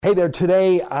Hey there,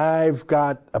 today I've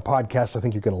got a podcast I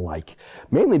think you're going to like,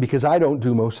 mainly because I don't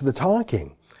do most of the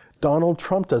talking. Donald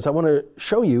Trump does. I want to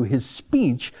show you his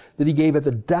speech that he gave at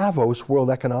the Davos World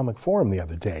Economic Forum the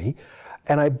other day.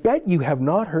 And I bet you have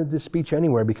not heard this speech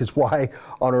anywhere, because why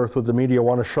on earth would the media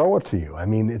want to show it to you? I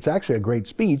mean, it's actually a great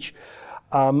speech,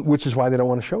 which is why they don't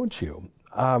want to show it to you.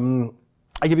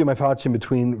 I give you my thoughts in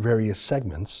between various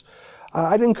segments.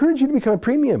 I'd encourage you to become a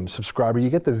premium subscriber. You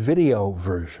get the video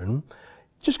version.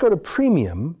 Just go to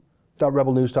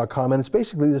premium.rebelnews.com, and it's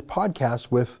basically this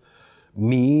podcast with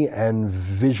me and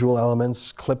visual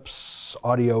elements, clips,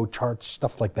 audio, charts,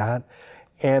 stuff like that.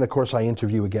 And of course, I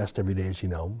interview a guest every day, as you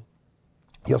know.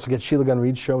 You also get Sheila Gunn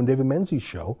Reid's show and David Menzies'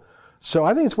 show. So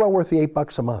I think it's well worth the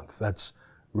 $8 a month. That's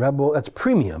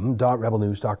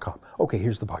premium.rebelnews.com. Okay,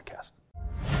 here's the podcast.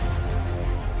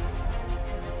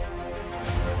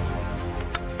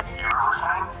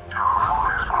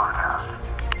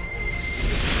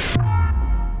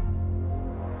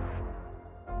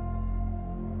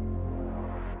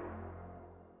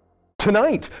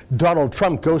 Tonight, Donald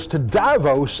Trump goes to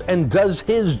Davos and does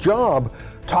his job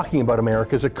talking about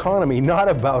America's economy, not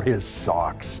about his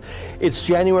socks. It's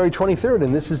January 23rd,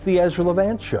 and this is the Ezra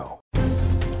Levant Show.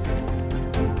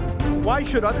 Why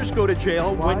should others go to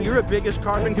jail when you're the biggest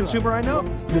carbon consumer I know?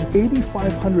 There's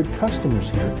 8,500 customers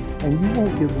here, and you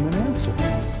won't give them an answer.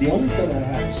 The only thing I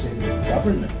have to say to the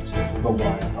government about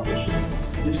why I publish it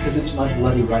is because it's my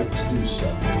bloody right to do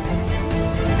so.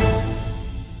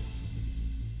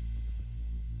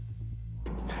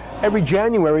 Every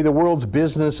January, the world's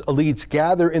business elites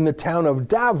gather in the town of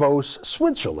Davos,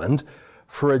 Switzerland,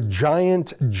 for a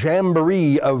giant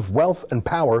jamboree of wealth and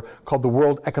power called the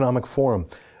World Economic Forum.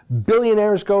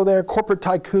 Billionaires go there, corporate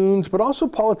tycoons, but also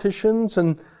politicians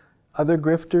and other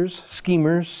grifters,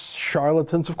 schemers,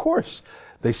 charlatans. Of course,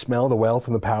 they smell the wealth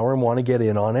and the power and want to get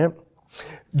in on it.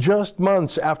 Just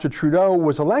months after Trudeau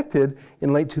was elected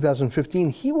in late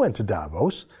 2015, he went to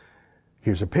Davos.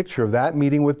 Here's a picture of that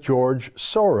meeting with George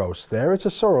Soros there. It's a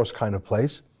Soros kind of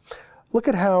place. Look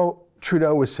at how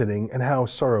Trudeau was sitting and how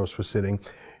Soros was sitting.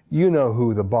 You know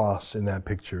who the boss in that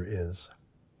picture is.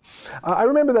 I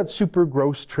remember that super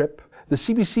gross trip. The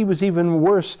CBC was even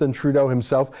worse than Trudeau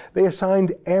himself. They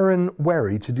assigned Aaron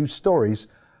Wherry to do stories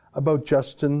about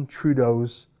Justin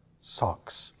Trudeau's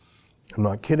socks. I'm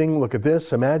not kidding. Look at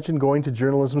this. Imagine going to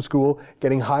journalism school,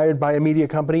 getting hired by a media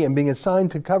company, and being assigned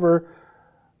to cover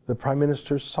the Prime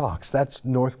Minister's socks. That's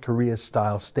North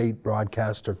Korea-style state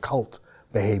broadcaster cult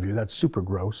behavior. That's super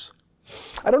gross.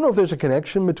 I don't know if there's a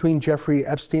connection between Jeffrey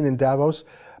Epstein and Davos,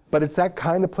 but it's that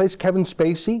kind of place. Kevin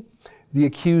Spacey, the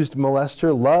accused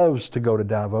molester, loves to go to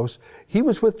Davos. He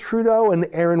was with Trudeau and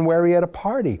Aaron Wherry at a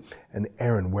party, and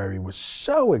Aaron Wherry was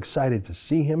so excited to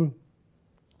see him.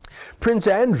 Prince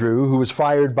Andrew, who was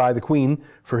fired by the Queen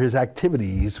for his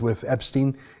activities with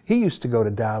Epstein, he used to go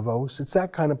to Davos. It's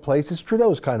that kind of place. It's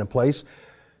Trudeau's kind of place.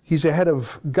 He's a head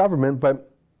of government, but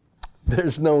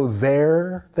there's no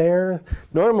there.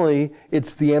 Normally,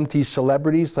 it's the empty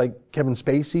celebrities like Kevin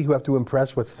Spacey who have to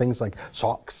impress with things like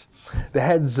socks. The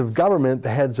heads of government, the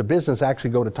heads of business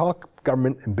actually go to talk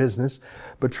government and business,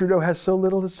 but Trudeau has so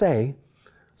little to say,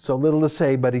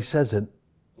 but he says it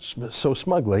so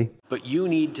smugly. But you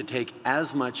need to take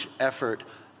as much effort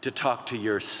to talk to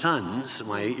your sons,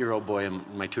 my 8-year-old boy and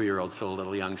my 2-year-old, still a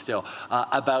little young still,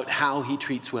 about how he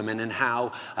treats women and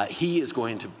how he is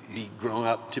going to be grown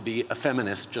up to be a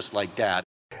feminist just like Dad.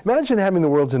 Imagine having the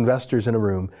world's investors in a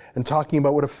room and talking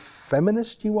about what a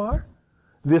feminist you are.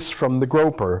 This from the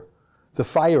groper, the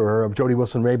firer of Jody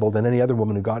Wilson-Raybould and any other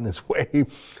woman who got in his way.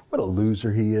 What a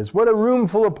loser he is. What a room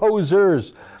full of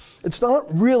posers. It's not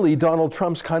really Donald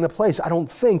Trump's kind of place, I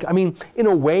don't think. I mean, in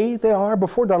a way they are.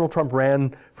 Before Donald Trump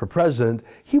ran for president,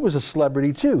 he was a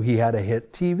celebrity too. He had a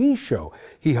hit TV show.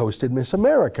 He hosted Miss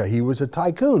America. He was a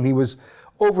tycoon. He was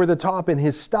over the top in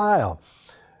his style.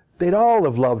 They'd all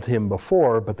have loved him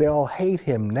before, but they all hate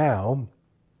him now.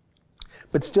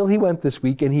 But still, he went this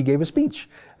week and he gave a speech.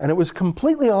 And it was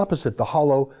completely opposite the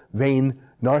hollow, vain,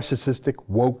 narcissistic,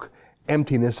 woke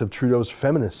emptiness of Trudeau's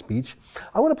feminist speech.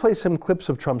 I want to play some clips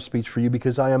of Trump's speech for you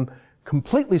because I am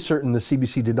completely certain the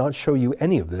CBC did not show you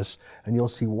any of this, and you'll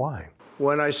see why.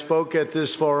 When I spoke at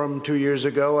this forum 2 years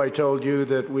ago, I told you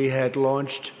that we had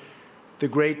launched the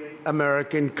great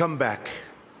American comeback.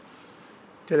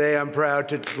 Today, I'm proud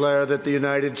to declare that the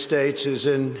United States is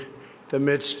in the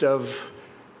midst of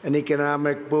an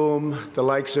economic boom, the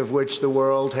likes of which the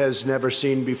world has never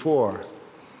seen before.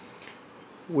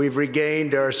 We've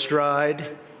regained our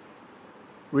stride,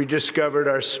 rediscovered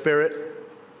our spirit,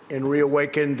 and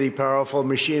reawakened the powerful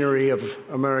machinery of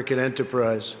American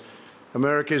enterprise.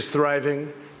 America is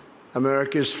thriving.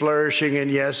 America is flourishing, and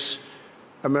yes,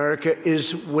 America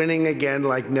is winning again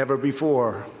like never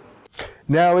before.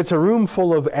 Now, it's a room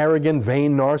full of arrogant,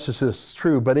 vain narcissists,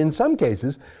 true, but in some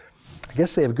cases, I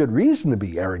guess they have good reason to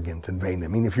be arrogant and vain. I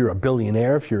mean, if you're a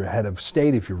billionaire, if you're a head of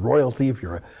state, if you're royalty, if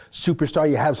you're a superstar,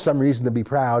 you have some reason to be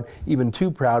proud, even too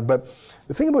proud. But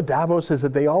the thing about Davos is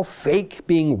that they all fake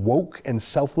being woke and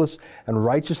selfless and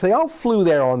righteous. They all flew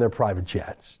there on their private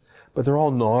jets, but they're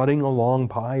all nodding along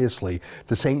piously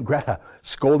to St. Greta,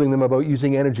 scolding them about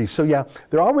using energy. So yeah,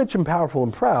 they're all rich and powerful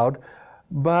and proud,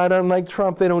 but unlike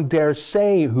Trump, they don't dare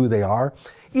say who they are,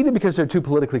 either because they're too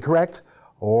politically correct,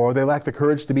 or they lack the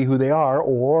courage to be who they are,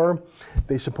 or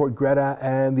they support Greta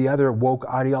and the other woke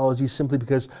ideologies simply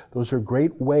because those are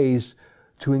great ways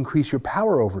to increase your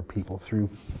power over people through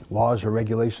laws or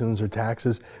regulations or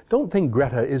taxes. Don't think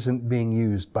Greta isn't being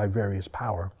used by various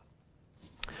power.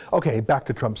 Okay, back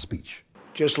to Trump's speech.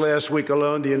 Just last week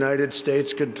alone, the United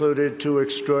States concluded 2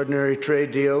 extraordinary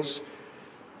trade deals.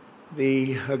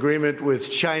 The agreement with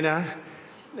China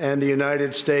and the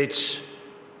United States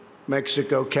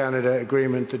Mexico-Canada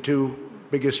agreement, the 2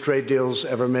 biggest trade deals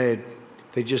ever made.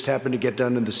 They just happened to get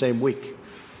done in the same week.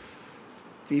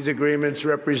 These agreements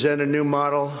represent a new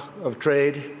model of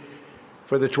trade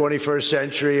for the 21st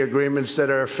century, agreements that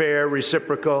are fair,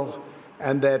 reciprocal,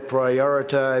 and that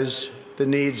prioritize the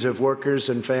needs of workers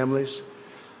and families.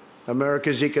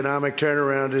 America's economic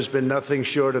turnaround has been nothing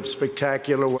short of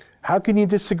spectacular. How can you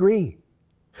disagree?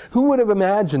 Who would have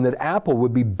imagined that Apple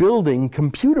would be building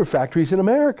computer factories in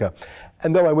America?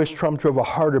 And though I wish Trump drove a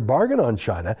harder bargain on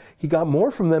China, he got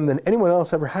more from them than anyone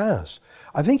else ever has.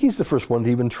 I think he's the first one to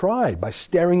even try, by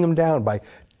staring them down, by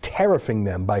tariffing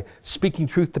them, by speaking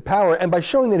truth to power, and by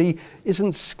showing that he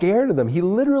isn't scared of them. He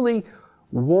literally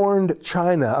warned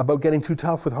China about getting too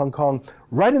tough with Hong Kong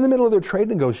right in the middle of their trade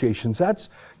negotiations. That's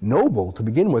noble to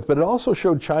begin with, but it also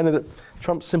showed China that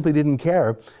Trump simply didn't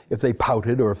care if they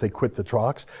pouted or if they quit the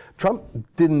talks. Trump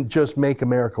didn't just make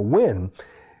America win,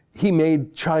 he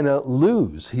made China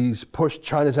lose. He's pushed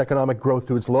China's economic growth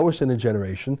to its lowest in a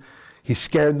generation. He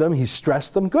scared them, he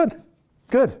stressed them. Good.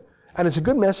 And it's a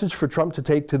good message for Trump to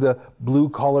take to the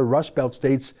blue-collar Rust Belt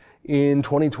states in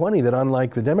 2020 that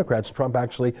unlike the Democrats, Trump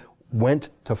actually went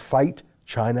to fight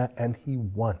China, and he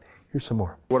won. Here's some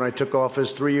more. When I took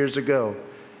office 3 years ago,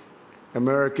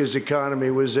 America's economy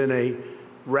was in a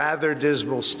rather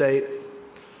dismal state.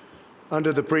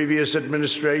 Under the previous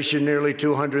administration, nearly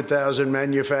 200,000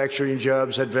 manufacturing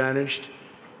jobs had vanished.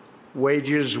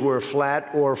 Wages were flat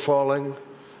or falling.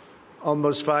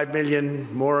 Almost 5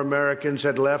 million more Americans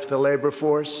had left the labor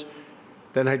force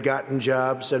than had gotten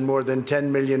jobs, and more than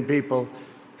 10 million people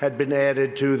had been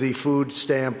added to the food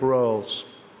stamp rolls.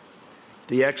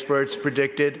 The experts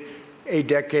predicted a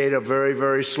decade of very,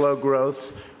 very slow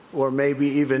growth, or maybe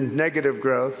even negative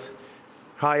growth,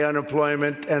 high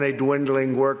unemployment and a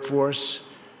dwindling workforce,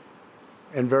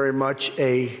 and very much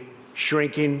a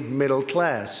shrinking middle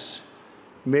class.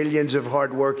 Millions of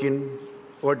hardworking,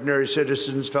 ordinary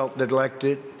citizens felt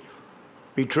neglected,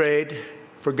 betrayed,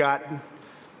 forgotten.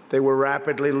 They were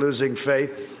rapidly losing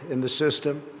faith in the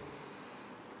system.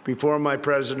 Before my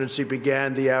presidency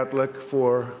began, the outlook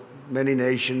for many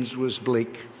nations was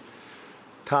bleak.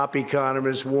 Top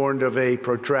economists warned of a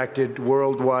protracted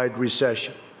worldwide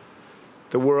recession.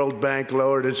 The World Bank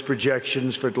lowered its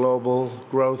projections for global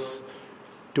growth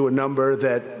to a number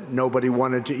that nobody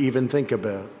wanted to even think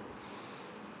about.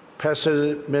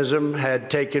 Pessimism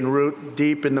had taken root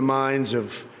deep in the minds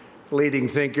of leading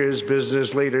thinkers,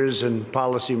 business leaders, and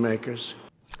policymakers.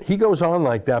 He goes on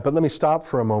like that, but let me stop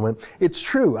for a moment. It's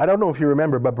true. I don't know if you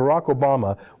remember, but Barack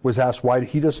Obama was asked why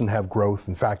he doesn't have growth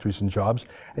in factories and jobs,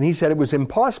 and he said it was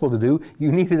impossible to do.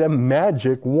 You needed a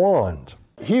magic wand.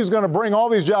 He's going to bring all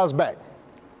these jobs back.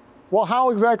 Well,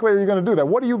 how exactly are you going to do that?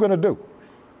 What are you going to do?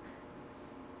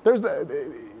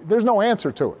 There's no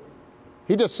answer to it.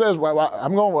 He just says, well,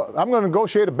 I'm going to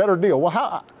negotiate a better deal.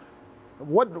 Well,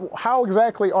 how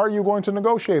exactly are you going to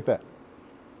negotiate that?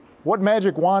 What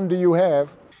magic wand do you have?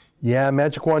 Yeah,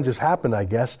 magic wand just happened, I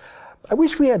guess. I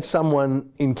wish we had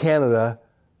someone in Canada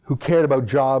who cared about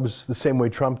jobs the same way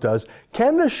Trump does.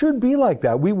 Canada should be like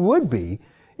that. We would be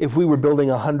if we were building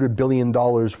 $100 billion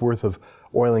worth of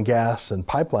oil and gas and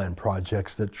pipeline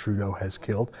projects that Trudeau has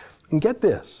killed. And get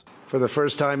this. For the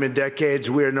first time in decades,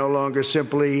 we are no longer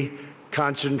simply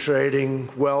concentrating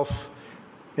wealth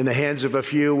in the hands of a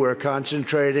few. We're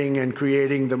concentrating and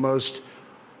creating the most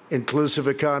inclusive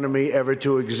economy ever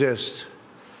to exist.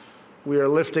 We are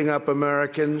lifting up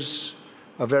Americans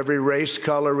of every race,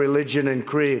 color, religion, and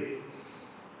creed.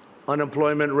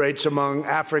 Unemployment rates among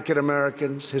African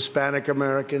Americans, Hispanic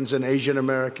Americans, and Asian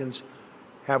Americans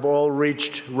have all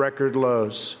reached record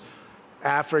lows.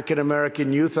 African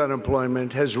American youth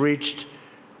unemployment has reached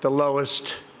the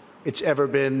lowest it's ever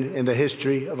been in the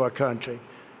history of our country.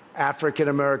 African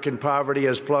American poverty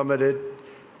has plummeted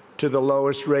to the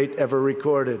lowest rate ever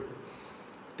recorded.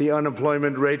 The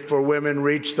unemployment rate for women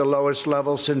reached the lowest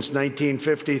level since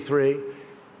 1953,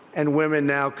 and women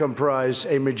now comprise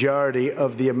a majority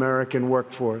of the American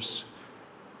workforce.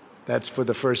 That's for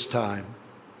the first time.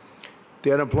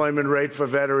 The unemployment rate for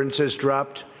veterans has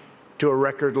dropped to a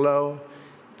record low.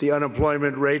 The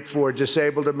unemployment rate for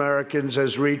disabled Americans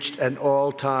has reached an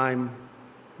all-time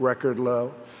record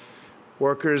low.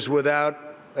 Workers without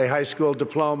a high school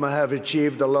diploma have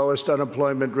achieved the lowest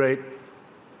unemployment rate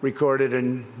recorded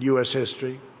in U.S.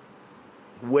 history.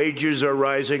 Wages are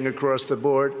rising across the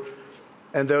board,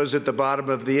 and those at the bottom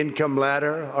of the income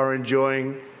ladder are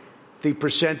enjoying the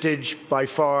percentage by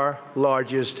far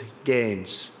largest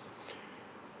gains.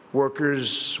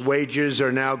 Workers' wages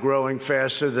are now growing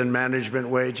faster than management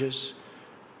wages.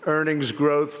 Earnings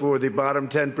growth for the bottom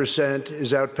 10%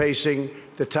 is outpacing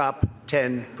the top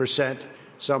 10%,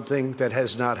 something that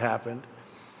has not happened.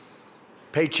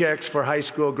 Paychecks for high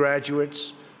school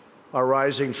graduates are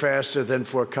rising faster than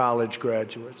for college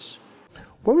graduates.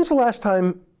 When was the last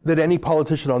time that any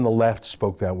politician on the left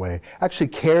spoke that way, actually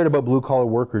cared about blue-collar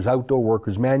workers, outdoor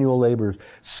workers, manual laborers,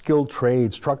 skilled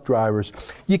trades, truck drivers?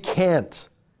 You can't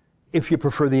if you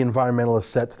prefer the environmentalist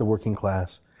set to the working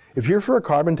class. If you're for a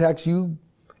carbon tax, you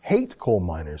hate coal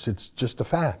miners. It's just a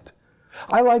fact.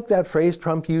 I like that phrase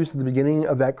Trump used at the beginning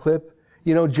of that clip.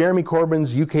 You know, Jeremy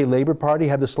Corbyn's UK Labour Party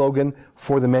had the slogan,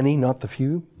 "For the many, not the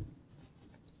few."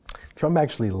 Trump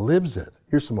actually lives it.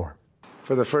 Here's some more.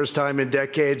 For the first time in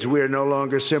decades, we are no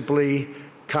longer simply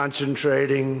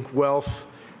concentrating wealth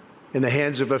in the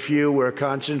hands of a few. We're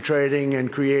concentrating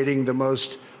and creating the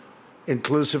most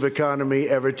inclusive economy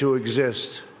ever to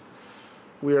exist.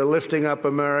 We are lifting up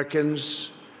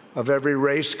Americans of every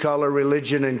race, color,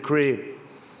 religion, and creed.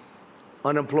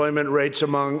 Unemployment rates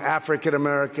among African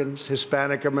Americans,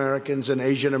 Hispanic Americans, and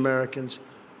Asian Americans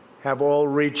have all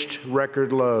reached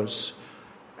record lows.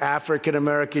 African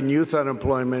American youth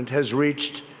unemployment has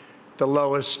reached the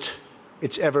lowest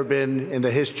it's ever been in the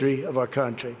history of our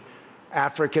country.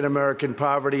 African American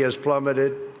poverty has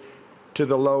plummeted to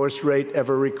the lowest rate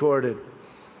ever recorded.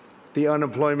 The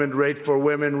unemployment rate for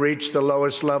women reached the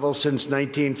lowest level since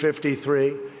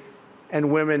 1953, and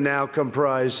women now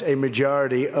comprise a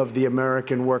majority of the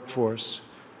American workforce.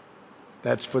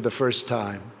 That's for the first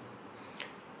time.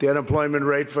 The unemployment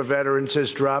rate for veterans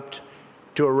has dropped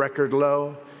to a record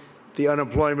low. The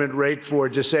unemployment rate for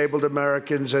disabled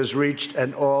Americans has reached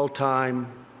an all-time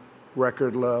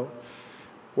record low.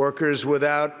 Workers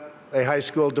without a high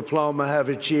school diploma have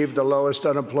achieved the lowest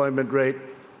unemployment rate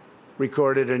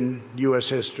recorded in U.S.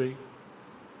 history.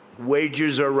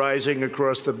 Wages are rising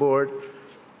across the board,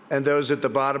 and those at the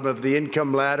bottom of the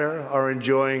income ladder are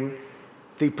enjoying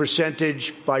the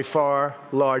percentage by far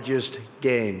largest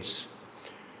gains.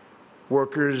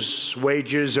 Workers'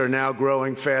 wages are now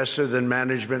growing faster than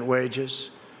management wages.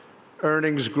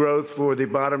 Earnings growth for the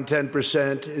bottom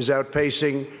 10% is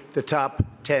outpacing the top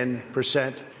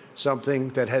 10%, something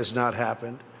that has not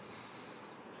happened.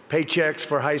 Paychecks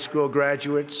for high school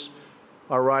graduates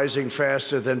are rising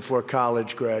faster than for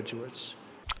college graduates.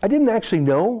 I didn't actually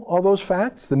know all those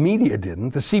facts. The media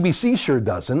didn't. The CBC sure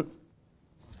doesn't.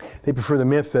 They prefer the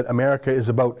myth that America is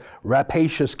about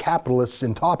rapacious capitalists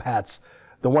in top hats,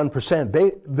 the 1%.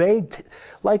 They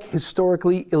like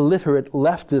historically illiterate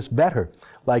leftists better,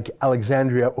 like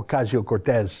Alexandria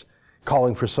Ocasio-Cortez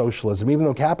calling for socialism, even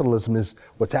though capitalism is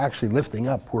what's actually lifting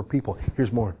up poor people.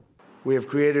 Here's more. We have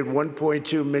created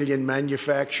 1.2 million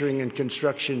manufacturing and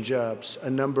construction jobs, a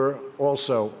number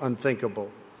also unthinkable.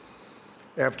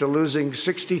 After losing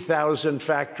 60,000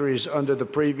 factories under the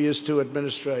previous two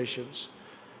administrations,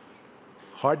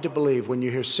 hard to believe when you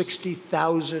hear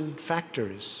 60,000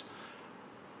 factories.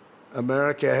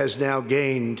 America has now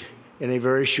gained, in a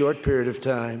very short period of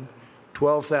time,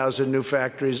 12,000 new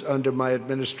factories under my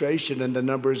administration, and the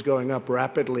number is going up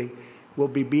rapidly. We'll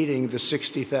be beating the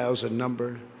 60,000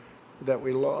 number that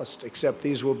we lost, except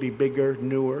these will be bigger,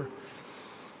 newer,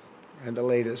 and the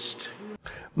latest.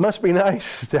 Must be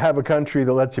nice to have a country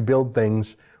that lets you build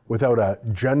things without a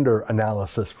gender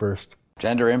analysis first.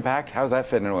 Gender impact, how does that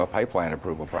fit into a pipeline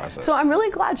approval process? So I'm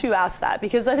really glad you asked that,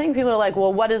 because I think people are like,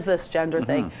 well, what is this gender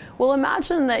thing? Well,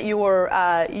 imagine that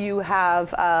you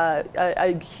have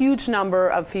a huge number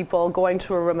of people going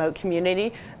to a remote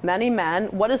community, many men.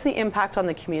 What is the impact on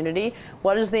the community?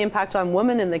 What is the impact on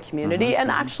women in the community? And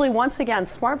actually, once again,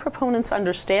 smart proponents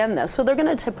understand this. So they're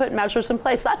going to put measures in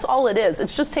place. That's all it is.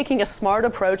 It's just taking a smart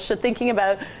approach to thinking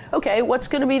about, okay, what's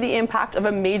going to be the impact of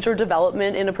a major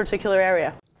development in a particular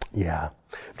area? Yeah.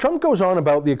 Trump goes on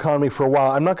about the economy for a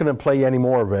while. I'm not going to play any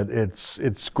more of it.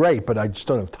 It's great, but I just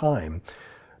don't have time.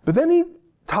 But then he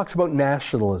talks about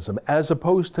nationalism as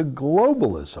opposed to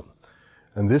globalism.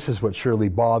 And this is what surely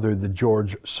bothered the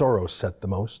George Soros set the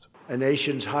most. A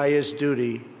nation's highest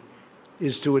duty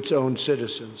is to its own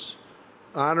citizens.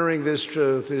 Honoring this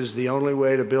truth is the only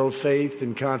way to build faith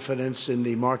and confidence in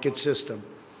the market system.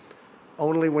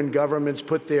 Only when governments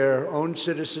put their own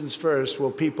citizens first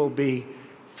will people be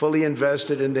fully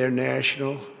invested in their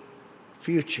national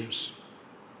futures.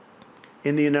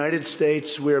 In the United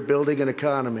States, we are building an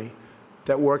economy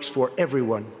that works for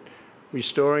everyone,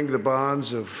 restoring the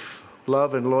bonds of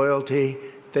love and loyalty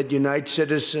that unite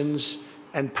citizens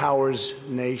and powers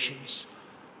nations.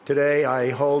 Today, I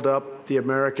hold up the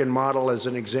American model as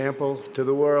an example to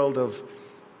the world of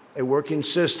a working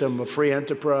system of free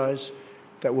enterprise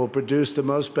that will produce the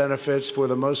most benefits for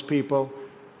the most people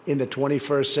in the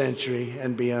 21st century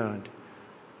and beyond.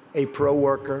 A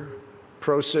pro-worker,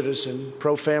 pro-citizen,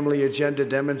 pro-family agenda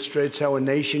demonstrates how a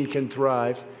nation can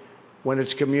thrive when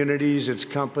its communities, its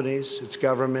companies, its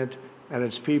government, and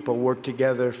its people work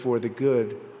together for the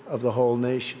good of the whole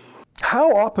nation.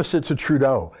 How opposite to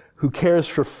Trudeau, who cares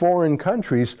for foreign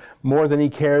countries more than he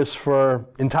cares for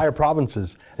entire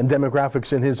provinces and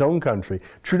demographics in his own country.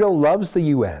 Trudeau loves the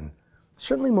UN,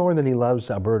 certainly more than he loves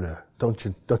Alberta. Don't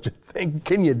you think?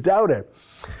 Can you doubt it?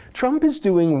 Trump is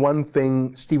doing one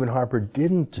thing Stephen Harper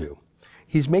didn't do.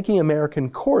 He's making American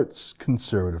courts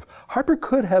conservative. Harper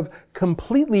could have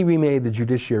completely remade the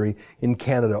judiciary in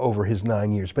Canada over his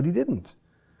 9 years, but he didn't.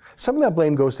 Some of that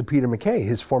blame goes to Peter MacKay,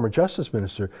 his former justice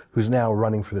minister, who's now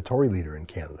running for the Tory leader in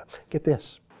Canada. Get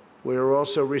this. We are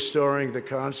also restoring the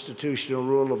constitutional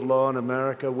rule of law in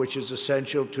America, which is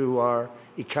essential to our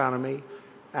economy,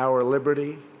 our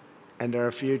liberty, and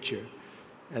our future.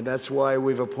 And that's why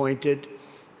we've appointed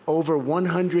over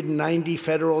 190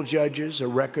 federal judges, a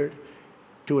record,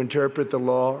 to interpret the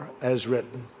law as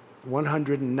written.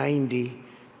 190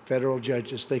 federal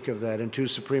judges, think of that, and 2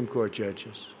 Supreme Court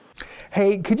judges.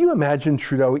 Hey, could you imagine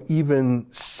Trudeau even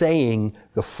saying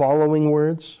the following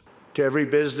words? To every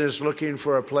business looking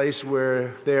for a place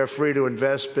where they are free to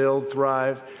invest, build,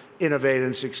 thrive, innovate,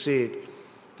 and succeed,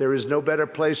 there is no better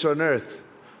place on earth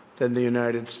than the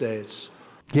United States.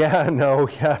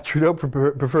 Trudeau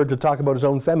preferred to talk about his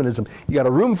own feminism. You got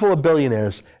a room full of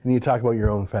billionaires, and you talk about your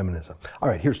own feminism. All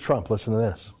right, here's Trump. Listen to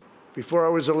this. Before I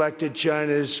was elected,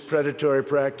 China's predatory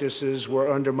practices were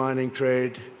undermining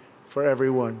trade for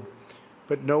everyone.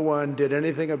 But no one did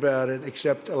anything about it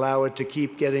except allow it to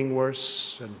keep getting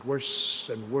worse and worse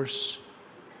and worse.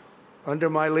 Under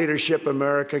my leadership,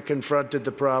 America confronted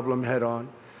the problem head on.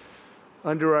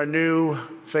 Under our new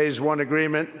Phase 1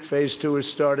 agreement, Phase 2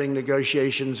 is starting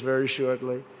negotiations very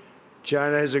shortly.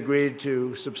 China has agreed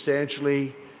to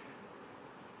substantially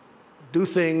do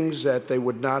things that they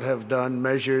would not have done,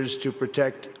 measures to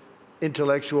protect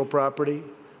intellectual property,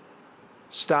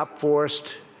 stop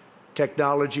forced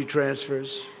technology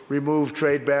transfers, remove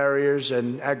trade barriers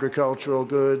and agricultural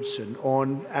goods and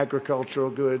on agricultural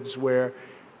goods where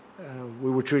we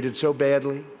were treated so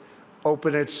badly,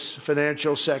 open its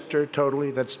financial sector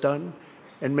totally, that's done,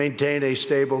 and maintain a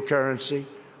stable currency,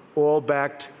 all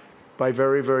backed by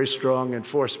very, very strong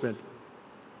enforcement.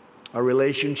 Our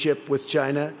relationship with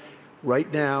China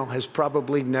right now has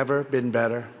probably never been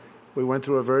better. We went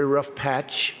through a very rough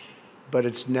patch, but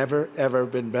it's never, ever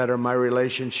been better. My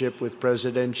relationship with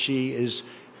President Xi is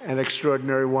an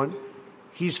extraordinary one.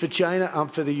 He's for China, I'm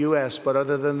for the U.S., but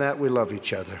other than that, we love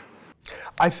each other.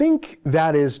 I think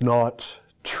that is not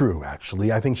true,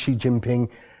 actually. I think Xi Jinping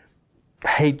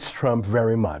hates Trump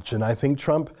very much, and I think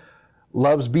Trump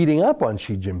loves beating up on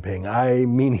Xi Jinping. I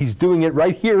mean, he's doing it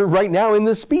right here, right now in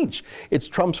this speech. It's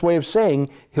Trump's way of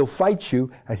saying he'll fight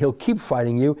you and he'll keep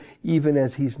fighting you even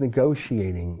as he's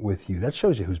negotiating with you. That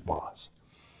shows you who's boss.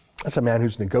 That's a man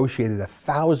who's negotiated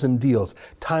 1,000 deals,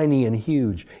 tiny and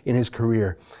huge, in his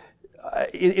career.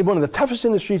 In one of the toughest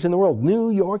industries in the world,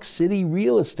 New York City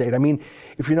real estate. I mean,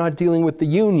 if you're not dealing with the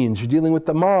unions, you're dealing with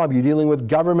the mob, you're dealing with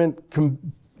government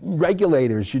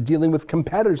regulators, you're dealing with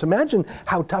competitors. Imagine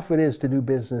how tough it is to do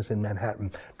business in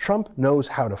Manhattan. Trump knows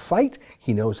how to fight,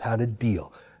 he knows how to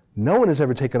deal. No one has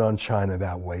ever taken on China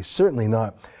that way, certainly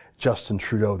not Justin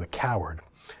Trudeau, the coward.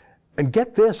 And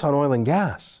get this on oil and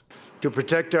gas. To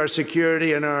protect our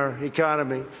security and our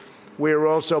economy, we are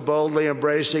also boldly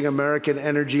embracing American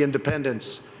energy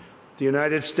independence. The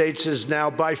United States is now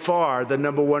by far the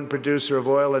 #1 producer of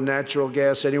oil and natural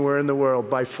gas anywhere in the world,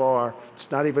 by far.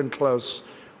 It's not even close.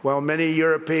 While many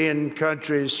European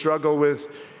countries struggle with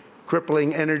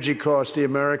crippling energy costs, the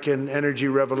American energy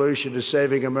revolution is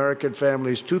saving American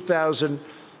families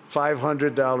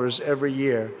 $2,500 every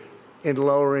year in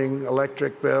lowering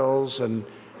electric bills and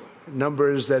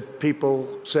numbers that people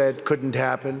said couldn't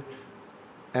happen,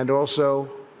 and also,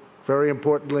 very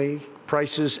importantly,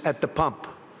 prices at the pump.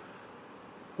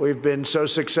 We've been so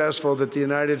successful that the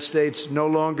United States no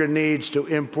longer needs to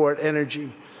import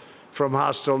energy from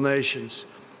hostile nations.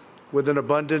 With an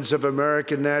abundance of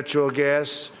American natural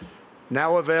gas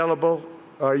now available,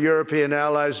 our European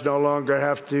allies no longer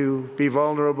have to be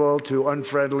vulnerable to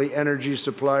unfriendly energy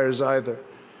suppliers either.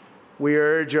 We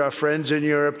urge our friends in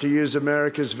Europe to use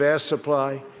America's vast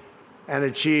supply and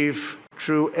achieve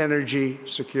true energy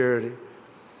security.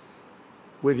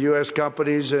 With U.S.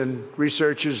 companies and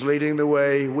researchers leading the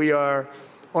way, we are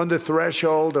on the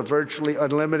threshold of virtually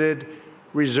unlimited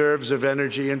reserves of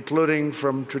energy, including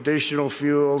from traditional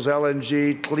fuels,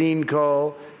 LNG, clean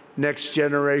coal,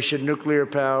 next-generation nuclear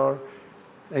power,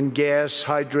 and gas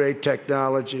hydrate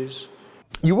technologies.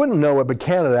 You wouldn't know it, but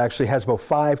Canada actually has about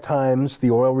 5 times the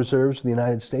oil reserves of the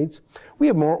United States. We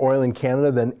have more oil in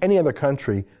Canada than any other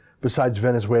country besides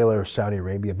Venezuela or Saudi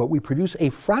Arabia, but we produce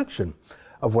a fraction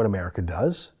of what America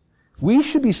does. We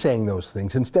should be saying those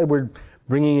things. Instead, we're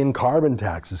bringing in carbon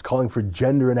taxes, calling for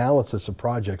gender analysis of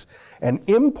projects, and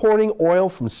importing oil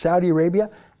from Saudi Arabia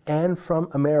and from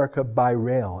America by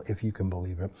rail, if you can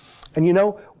believe it. And you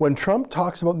know, when Trump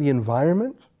talks about the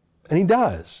environment, and he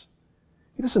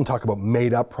doesn't talk about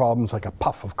made-up problems like a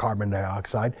puff of carbon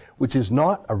dioxide, which is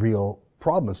not a real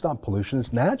problem. It's not pollution,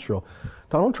 it's natural.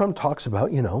 Donald Trump talks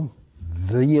about,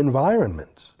 the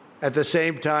environment. At the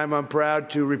same time, I'm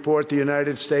proud to report the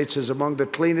United States is among the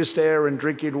cleanest air and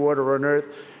drinking water on earth,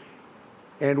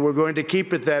 and we're going to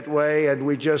keep it that way. And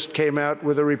we just came out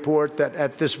with a report that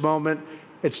at this moment,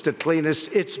 it's the cleanest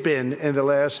it's been in the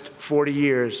last 40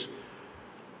 years.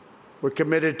 We're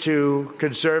committed to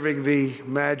conserving the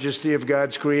majesty of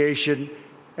God's creation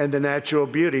and the natural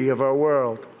beauty of our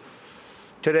world.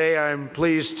 Today, I'm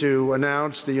pleased to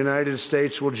announce the United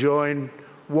States will join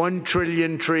 1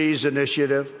 Trillion Trees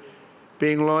initiative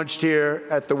being launched here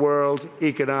at the World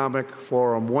Economic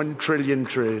Forum. 1 trillion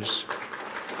trees.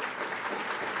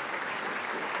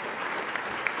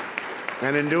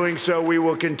 And in doing so, we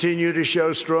will continue to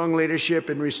show strong leadership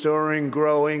in restoring,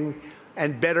 growing,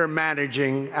 and better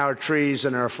managing our trees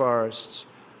and our forests.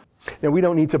 Now, we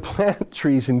don't need to plant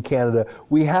trees in Canada.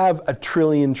 We have 1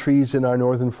 trillion trees in our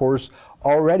northern forests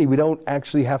already. We don't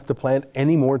actually have to plant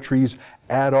any more trees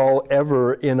at all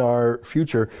ever in our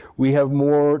future. We have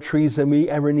more trees than we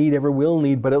ever need, ever will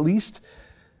need. But at least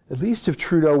if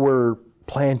Trudeau were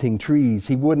planting trees,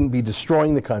 he wouldn't be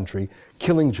destroying the country,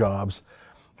 killing jobs,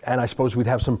 and I suppose we'd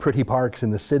have some pretty parks in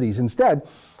the cities. Instead,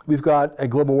 we've got a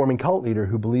global warming cult leader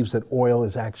who believes that oil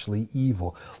is actually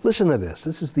evil. Listen to this.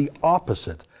 This is the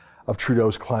opposite of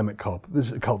Trudeau's climate cult.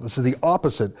 This is the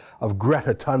opposite of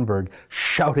Greta Thunberg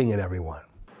shouting at everyone.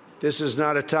 This is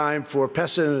not a time for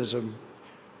pessimism.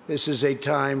 This is a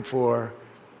time for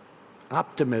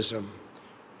optimism.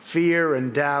 Fear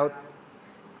and doubt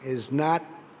is not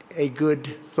a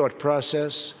good thought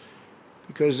process,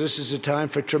 because this is a time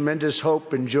for tremendous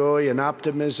hope and joy and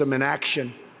optimism and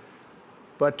action.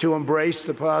 But to embrace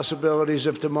the possibilities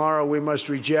of tomorrow, we must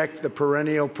reject the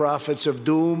perennial prophets of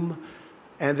doom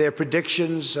and their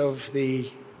predictions of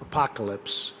the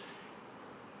apocalypse.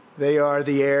 They are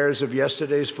the heirs of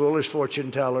yesterday's foolish fortune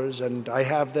tellers, and I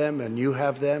have them, and you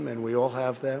have them, and we all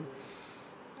have them.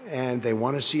 And they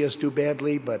want to see us do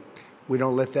badly, but we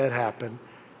don't let that happen.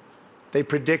 They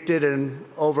predicted an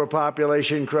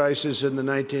overpopulation crisis in the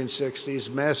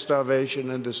 1960s, mass starvation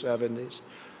in the 70s,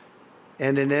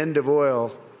 and an end of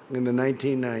oil in the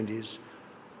 1990s.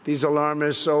 These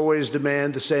alarmists always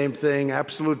demand the same thing: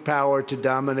 absolute power to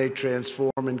dominate,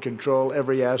 transform, and control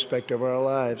every aspect of our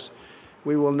lives.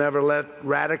 We will never let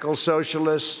radical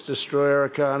socialists destroy our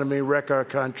economy, wreck our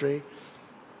country,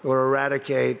 or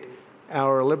eradicate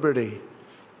our liberty.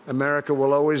 America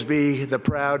will always be the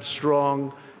proud,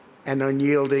 strong, and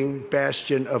unyielding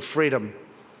bastion of freedom.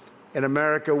 In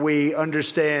America, we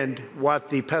understand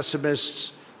what the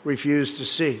pessimists refuse to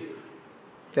see: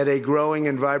 that a growing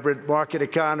and vibrant market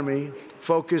economy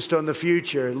focused on the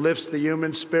future lifts the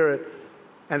human spirit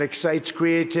and excites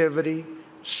creativity,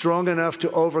 strong enough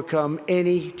to overcome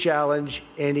any challenge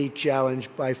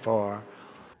by far.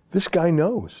 This guy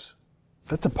knows.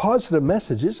 That's a positive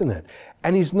message, isn't it?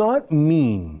 And he's not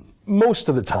mean most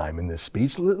of the time in this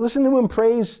speech. Listen to him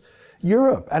praise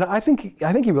Europe, and I think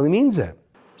he really means it.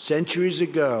 Centuries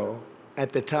ago,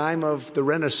 at the time of the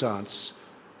Renaissance,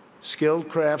 skilled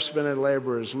craftsmen and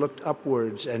laborers looked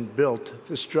upwards and built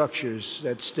the structures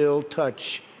that still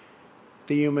touch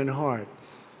the human heart.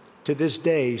 To this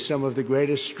day, some of the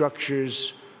greatest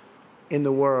structures in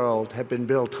the world have been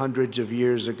built hundreds of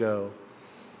years ago.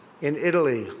 In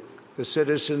Italy, the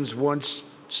citizens once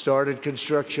started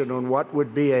construction on what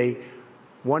would be a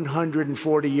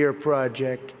 140-year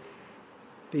project,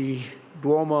 the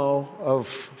Duomo of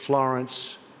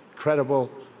Florence. Incredible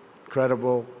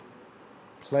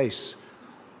place.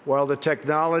 While the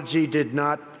technology did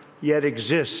not yet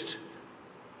exist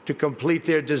to complete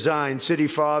their design, city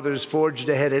fathers forged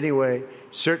ahead anyway,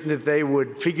 certain that they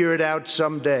would figure it out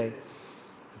someday.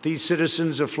 These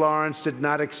citizens of Florence did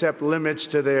not accept limits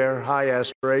to their high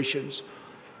aspirations,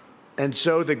 and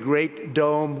so the Great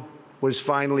Dome was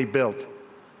finally built.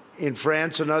 In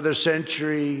France, another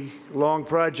century-long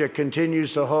project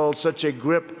continues to hold such a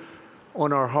grip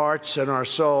on our hearts and our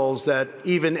souls that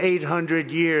even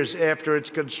 800 years after its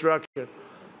construction,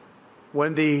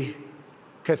 when the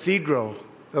Cathedral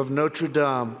of Notre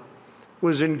Dame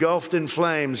was engulfed in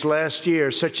flames last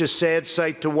year, such a sad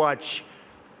sight to watch,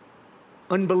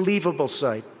 unbelievable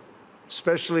sight,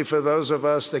 especially for those of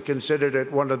us that considered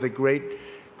it one of the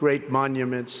great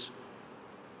monuments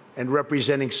and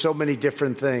representing so many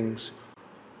different things.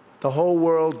 The whole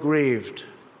world grieved.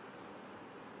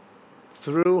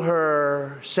 Through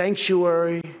her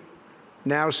sanctuary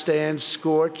now stands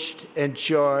scorched and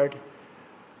charred,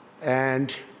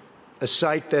 and a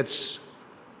sight that's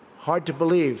hard to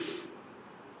believe.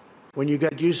 When you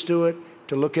got used to it,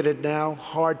 to look at it now,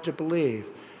 hard to believe.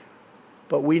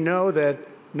 But we know that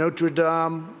Notre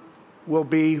Dame will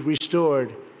be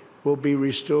restored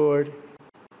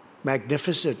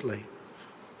magnificently.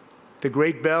 The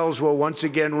great bells will once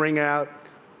again ring out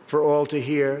for all to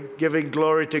hear, giving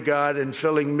glory to God and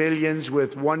filling millions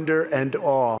with wonder and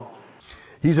awe.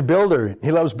 He's a builder.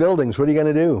 He loves buildings. What are you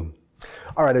going to do?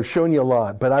 All right, I've shown you a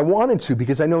lot, but I wanted to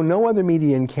because I know no other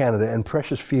media in Canada and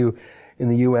precious few in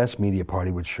the U.S. media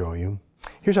party would show you.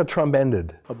 Here's how Trump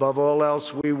ended. Above all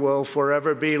else, we will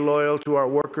forever be loyal to our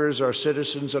workers, our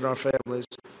citizens, and our families,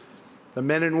 the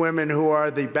men and women who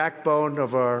are the backbone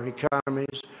of our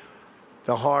economies,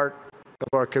 the heart of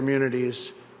our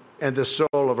communities, and the soul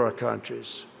of our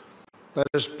countries. Let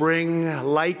us bring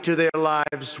light to their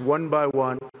lives one by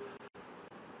one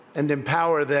and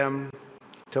empower them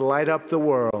to light up the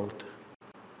world.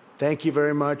 Thank you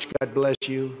very much. God bless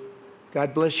you.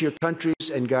 God bless your countries,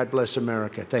 and God bless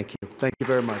America. Thank you. Thank you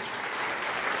very much.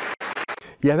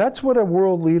 Yeah, that's what a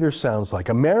world leader sounds like.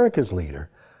 America's leader,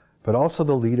 but also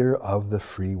the leader of the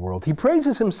free world. He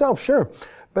praises himself, sure,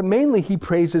 but mainly he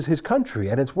praises his country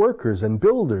and its workers and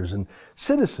builders and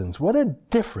citizens. What a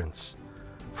difference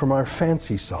from our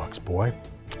fancy socks, boy.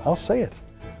 I'll say it.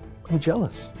 I'm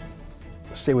jealous.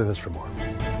 Stay with us for more.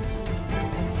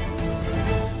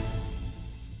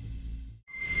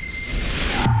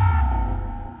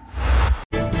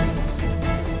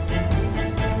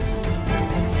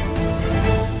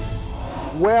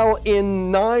 Well,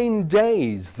 in 9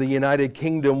 days, the United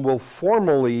Kingdom will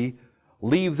formally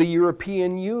leave the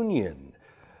European Union.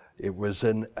 It was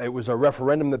a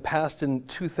referendum that passed in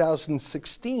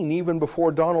 2016, even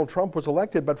before Donald Trump was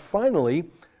elected. But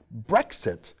finally,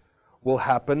 Brexit will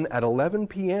happen at 11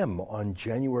 p.m. on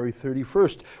January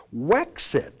 31st.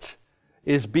 Wexit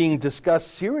is being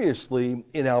discussed seriously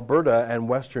in Alberta and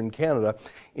Western Canada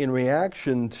in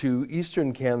reaction to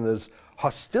Eastern Canada's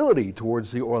hostility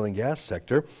towards the oil and gas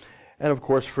sector. And of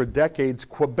course, for decades,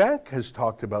 Quebec has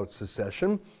talked about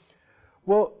secession.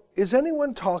 Well, is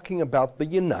anyone talking about the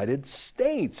United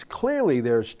States? Clearly,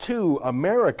 there's two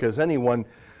Americas. Anyone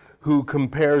who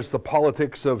compares the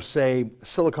politics of, say,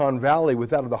 Silicon Valley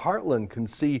with that of the Heartland can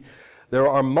see there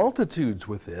are multitudes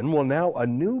within. Well, now a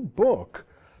new book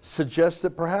suggests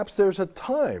that perhaps there's a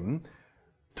time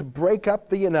to break up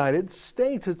the United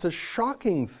States. It's a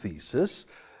shocking thesis,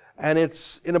 and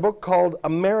it's in a book called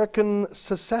American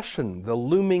Secession, The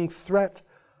Looming Threat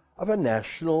of a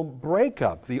National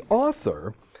Breakup. The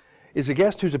author is a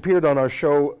guest who's appeared on our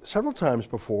show several times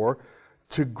before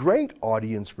to great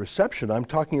audience reception. I'm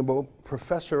talking about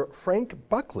Professor Frank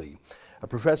Buckley, a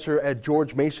professor at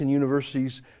George Mason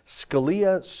University's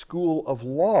Scalia School of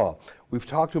Law. We've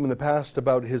talked to him in the past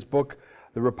about his book,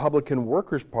 The Republican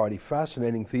Workers' Party,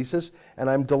 fascinating thesis, and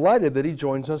I'm delighted that he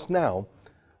joins us now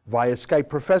via Skype.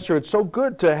 Professor, it's so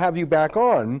good to have you back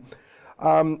on.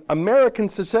 American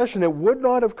secession, it would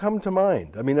not have come to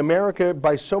mind. I mean, America,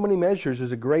 by so many measures,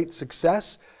 is a great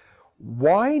success.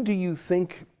 Why do you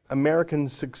think American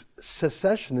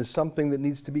secession is something that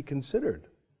needs to be considered?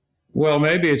 Well,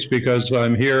 maybe it's because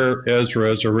I'm here,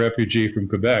 Ezra, as a refugee from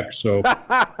Quebec. So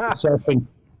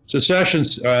secession,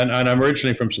 and I'm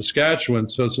originally from Saskatchewan,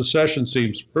 so secession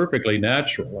seems perfectly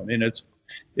natural. I mean,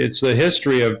 it's the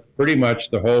history of pretty much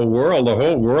the whole world. The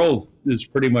whole world is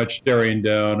pretty much staring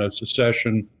down a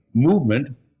secession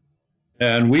movement,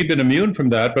 and we've been immune from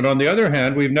that. But on the other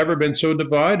hand, we've never been so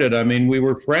divided. I mean, we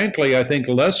were frankly, I think,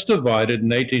 less divided in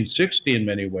 1860 in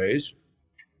many ways,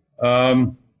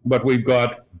 but we've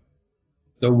got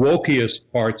the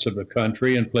wokiest parts of the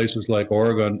country in places like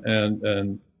Oregon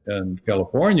and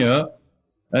California,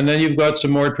 and then you've got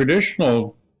some more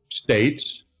traditional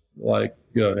states like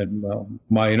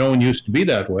my own used to be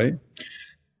that way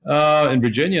in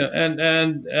Virginia,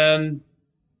 and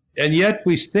yet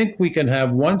we think we can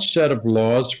have one set of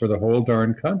laws for the whole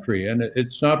darn country, and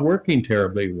it's not working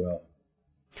terribly well,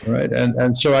 right?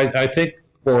 And so I think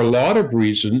for a lot of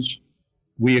reasons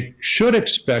we should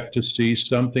expect to see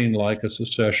something like a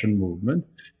secession movement.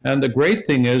 And the great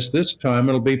thing is this time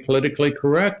it'll be politically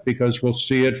correct because we'll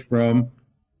see it from,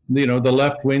 the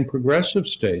left-wing progressive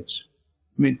states.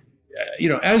 I mean,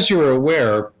 as you're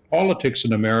aware, politics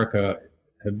in America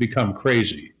have become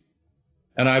crazy.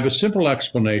 And I have a simple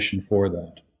explanation for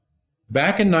that.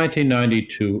 Back in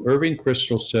 1992, Irving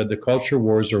Kristol said the culture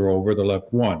wars are over, the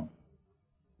left won.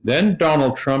 Then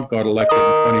Donald Trump got elected in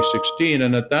 2016,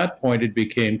 and at that point it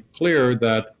became clear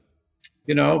that,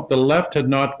 the left had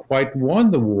not quite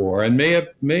won the war and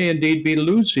may indeed be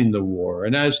losing the war.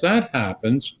 And as that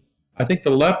happens, I think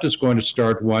the left is going to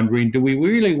start wondering, do we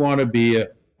really want to be a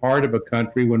part of a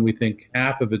country when we think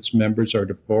half of its members are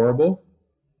deplorable?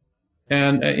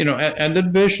 And, and the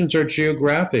divisions are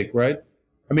geographic, right?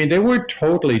 I mean, they weren't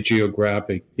totally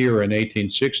geographic here in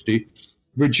 1860.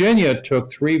 Virginia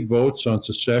took 3 votes on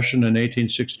secession in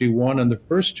 1861, and the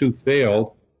first 2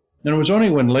 failed. And it was only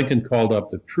when Lincoln called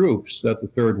up the troops that the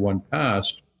third one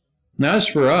passed. And as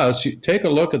for us, you take a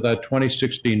look at that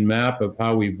 2016 map of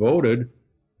how we voted,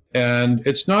 and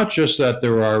it's not just that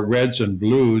there are reds and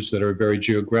blues that are very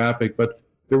geographic, but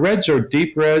the reds are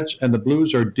deep reds and the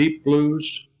blues are deep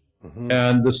blues. Mm-hmm.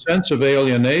 And the sense of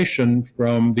alienation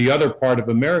from the other part of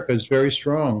America is very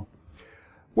strong.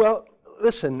 Well,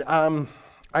 listen,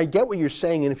 I get what you're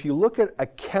saying, and if you look at a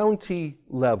county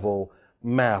level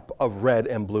map of red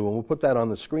and blue, and we'll put that on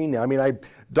the screen now. I mean,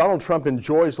 Donald Trump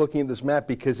enjoys looking at this map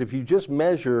because if you just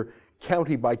measure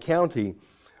county by county,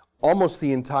 almost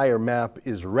the entire map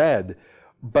is red.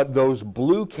 But those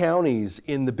blue counties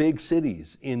in the big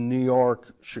cities, in New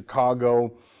York,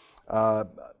 Chicago,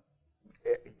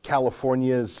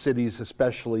 California's cities,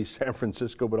 especially San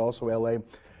Francisco, but also LA,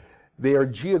 they are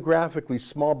geographically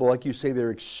small, but like you say,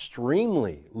 they're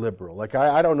extremely liberal. Like,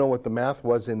 I don't know what the math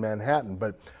was in Manhattan,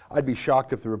 but I'd be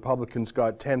shocked if the Republicans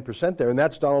got 10% there, and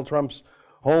that's Donald Trump's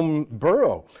home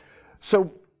borough.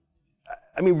 So,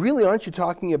 I mean, really, aren't you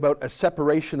talking about a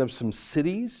separation of some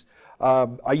cities? I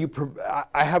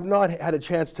have not had a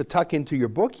chance to tuck into your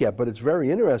book yet, but it's very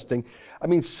interesting. I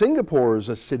mean, Singapore is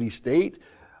a city-state.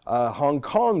 Hong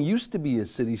Kong used to be a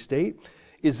city-state.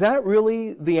 Is that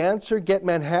really the answer? Get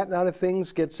Manhattan out of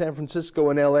things, get San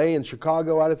Francisco and LA and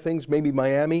Chicago out of things, maybe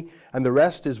Miami, and the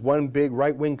rest is one big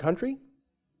right-wing country?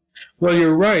 Well,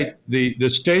 you're right. The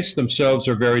states themselves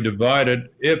are very divided.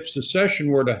 If secession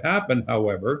were to happen,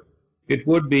 however, it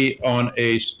would be on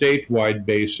a statewide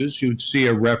basis. You'd see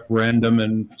a referendum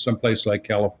in some place like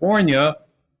California,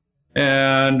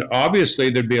 and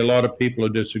obviously there'd be a lot of people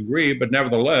who disagree, but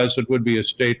nevertheless, it would be a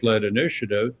state-led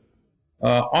initiative.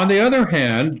 On the other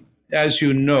hand, as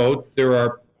you note, there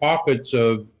are pockets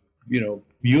of,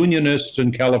 unionists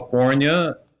in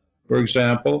California, for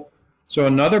example. So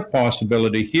another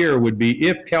possibility here would be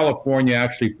if California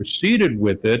actually proceeded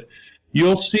with it,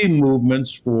 you'll see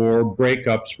movements for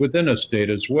breakups within a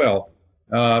state as well.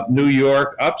 New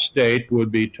York, upstate,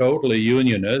 would be totally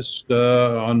unionist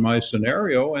on my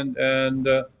scenario, and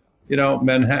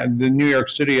Manhattan, the New York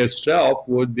City itself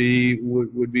would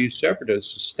be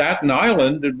separatist. Staten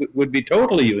Island would be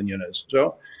totally unionist.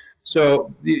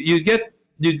 So you get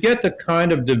the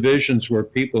kind of divisions where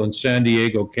people in San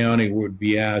Diego County would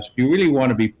be asked, "Do you really want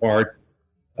to be part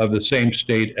of the same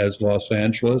state as Los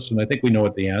Angeles?" And I think we know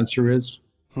what the answer is.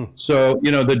 So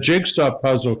the jigsaw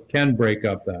puzzle can break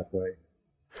up that way.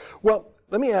 Well,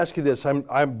 let me ask you this.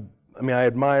 I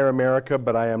admire America,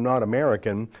 but I am not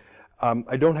American.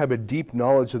 I don't have a deep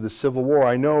knowledge of the Civil War.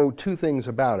 I know 2 things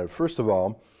about it. First of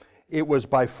all, it was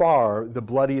by far the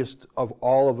bloodiest of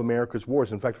all of America's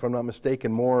wars. In fact, if I'm not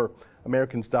mistaken, more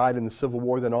Americans died in the Civil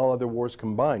War than all other wars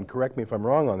combined. Correct me if I'm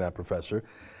wrong on that, Professor.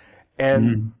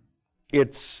 And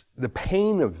it's the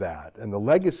pain of that and the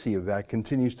legacy of that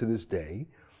continues to this day.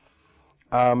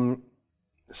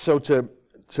 So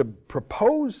to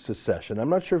propose secession, I'm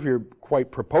not sure if you're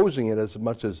quite proposing it as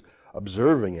much as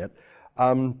observing it.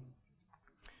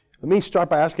 Let me start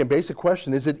by asking a basic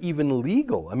question. Is it even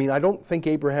legal? I mean, I don't think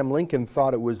Abraham Lincoln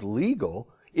thought it was legal.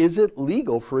 Is it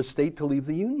legal for a state to leave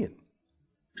the Union?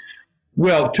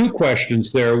 Well, two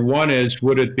questions there. One is,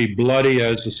 would it be bloody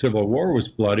as the Civil War was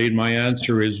bloody? And my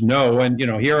answer is no. And,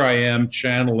 here I am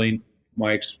channeling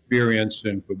my experience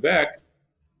in Quebec.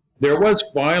 There was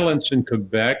violence in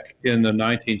Quebec in the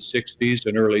 1960s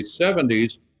and early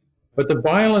 70s, but the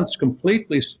violence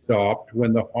completely stopped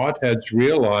when the hotheads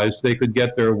realized they could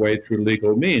get their way through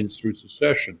legal means, through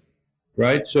secession,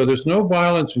 right? So there's no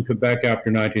violence in Quebec after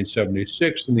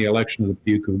 1976 and the election of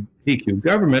the PQ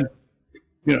government.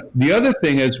 The other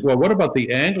thing is, well, what about the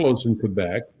Anglos in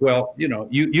Quebec? Well, you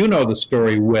know the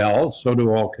story well, so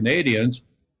do all Canadians,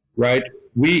 right?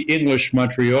 We English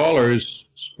Montrealers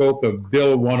spoke of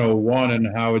Bill 101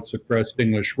 and how it suppressed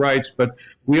English rights, but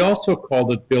we also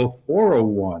called it Bill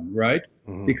 401, right?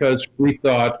 Because we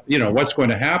thought, what's going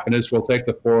to happen is we'll take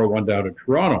the 401 down to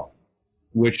Toronto,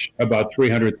 which about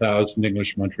 300,000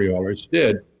 English Montrealers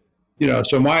did.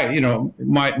 So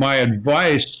my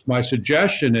advice, my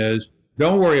suggestion is,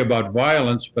 don't worry about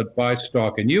violence, but buy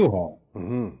stock in U-Haul.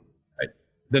 Right?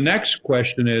 The next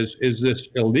question is this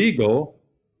illegal?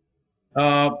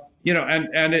 The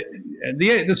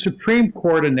Supreme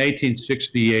Court in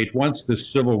 1868, once the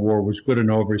Civil War was good and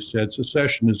over, said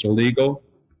secession is illegal.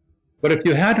 But if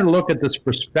you had to look at this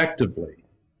prospectively,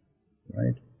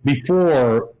 right,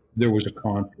 before there was a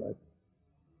conflict,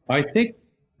 I think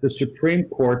the Supreme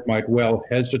Court might well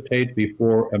hesitate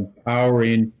before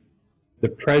empowering the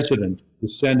president to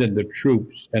send in the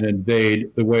troops and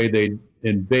invade the way they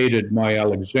invaded my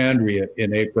Alexandria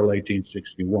in April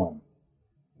 1861.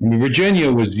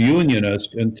 Virginia was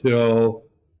Unionist until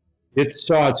it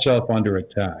saw itself under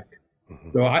attack.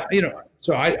 So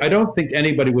I don't think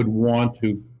anybody would want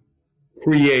to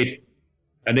create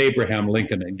an Abraham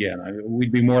Lincoln again.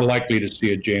 We'd be more likely to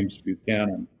see a James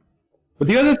Buchanan. But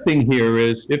the other thing here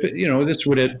is, this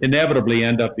would inevitably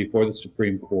end up before the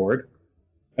Supreme Court,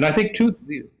 and I think two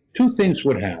things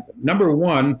would happen. Number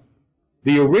one,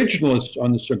 the originalists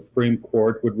on the Supreme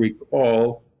Court would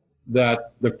recall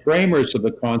that the framers of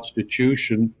the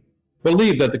Constitution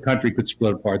believed that the country could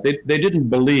split apart. They didn't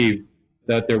believe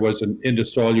that there was an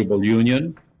indissoluble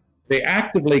union. They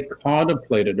actively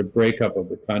contemplated a breakup of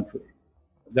the country.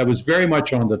 That was very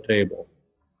much on the table.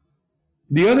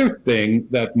 The other thing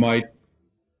that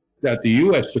the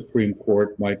U.S. Supreme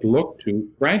Court might look to,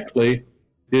 frankly,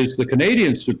 is the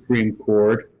Canadian Supreme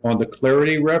Court on the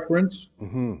clarity reference.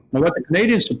 Now, what the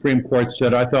Canadian Supreme Court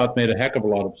said, I thought made a heck of a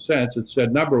lot of sense. It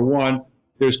said, number one,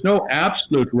 there's no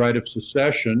absolute right of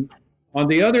secession. On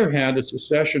the other hand, a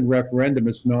secession referendum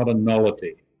is not a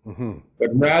nullity, but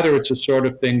rather it's a sort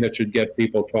of thing that should get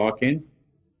people talking.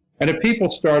 And if people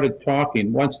started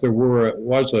talking once there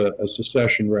was a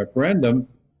secession referendum,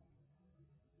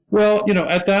 well,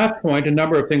 at that point, a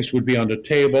number of things would be on the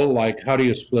table, like how do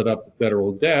you split up the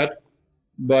federal debt,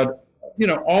 but,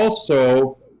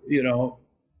 also,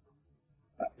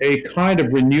 a kind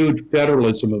of renewed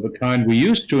federalism of the kind we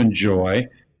used to enjoy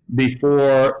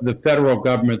before the federal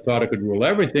government thought it could rule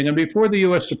everything, and before the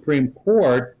U.S. Supreme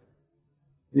Court,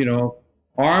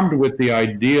 armed with the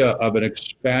idea of an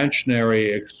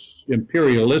expansionary,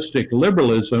 imperialistic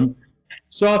liberalism,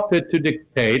 saw fit to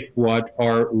dictate what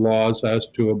our laws as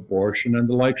to abortion and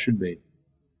the like should be.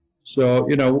 So,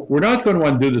 we're not going to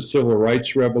undo the civil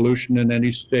rights revolution in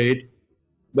any state,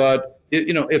 but,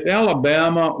 if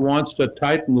Alabama wants to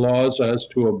tighten laws as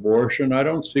to abortion, I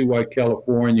don't see why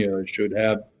California should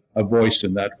have a voice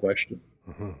in that question.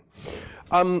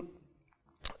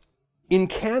 In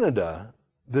Canada,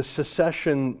 the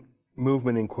secession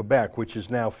movement in Quebec, which is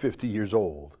now 50 years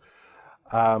old,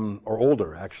 or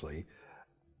older actually,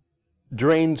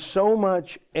 drained so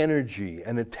much energy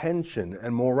and attention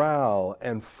and morale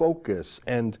and focus,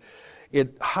 and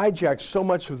it hijacked so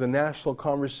much of the national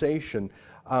conversation.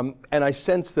 And I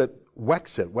sense that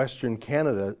Wexit, Western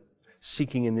Canada,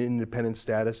 seeking an independent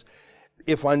status,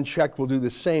 if unchecked, will do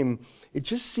the same. It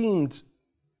just seemed,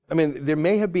 there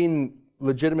may have been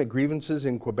legitimate grievances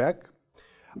in Quebec.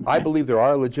 I believe there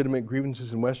are legitimate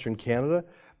grievances in Western Canada,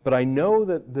 but I know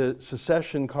that the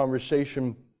secession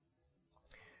conversation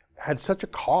had such a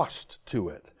cost to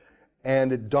it,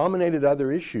 and it dominated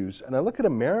other issues. And I look at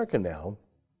America now,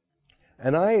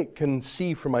 And I can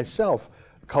see for myself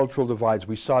cultural divides.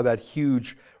 We saw that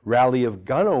huge rally of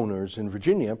gun owners in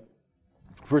Virginia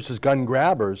versus gun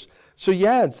grabbers. So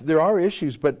yeah, there are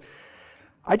issues, but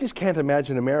I just can't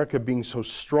imagine America being so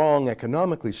strong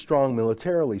economically, strong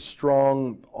militarily,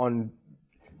 strong on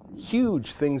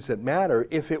huge things that matter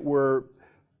if it were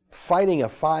fighting a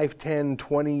 5, 10,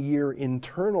 20-year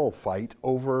internal fight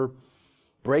over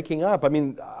breaking up. I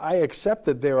mean, I accept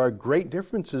that there are great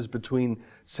differences between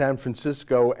San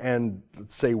Francisco and,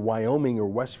 let's say, Wyoming or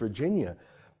West Virginia.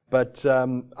 But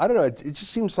I don't know, it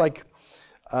just seems like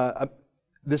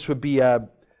this would be a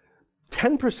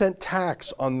 10%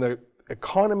 tax on the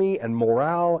economy and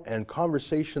morale and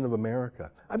conversation of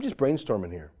America. I'm just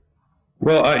brainstorming here.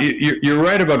 Well, you're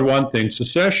right about one thing.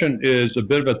 Secession is a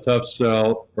bit of a tough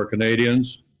sell for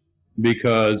Canadians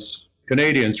because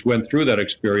Canadians went through that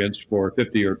experience for a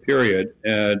 50-year period,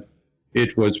 and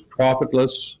it was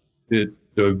profitless. It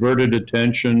diverted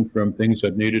attention from things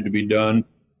that needed to be done.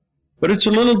 But it's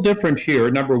a little different here.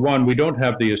 Number one, we don't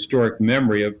have the historic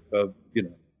memory of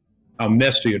how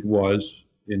messy it was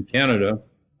in Canada.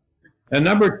 And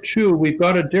number two, we've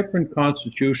got a different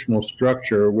constitutional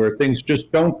structure where things just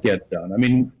don't get done. I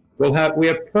mean, we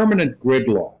have permanent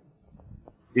gridlock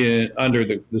under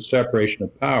the separation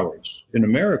of powers in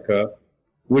America,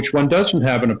 which one doesn't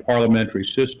have in a parliamentary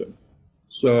system.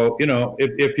 So,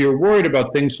 if you're worried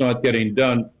about things not getting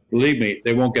done, believe me,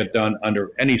 they won't get done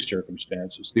under any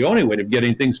circumstances. The only way of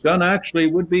getting things done actually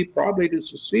would be probably to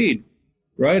secede,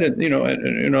 right? And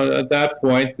at that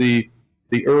point, the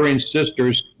erring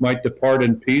sisters might depart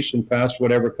in peace and pass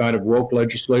whatever kind of woke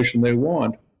legislation they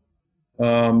want.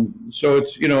 So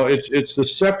it's the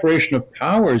separation of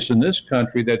powers in this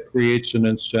country that creates an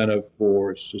incentive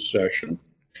for secession.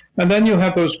 And then you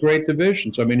have those great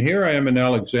divisions. I mean, here I am in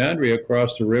Alexandria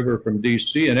across the river from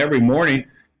D.C., and every morning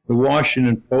the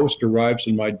Washington Post arrives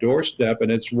on my doorstep,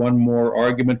 and it's one more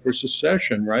argument for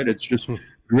secession, right? It's just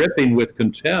dripping with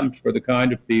contempt for the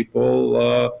kind of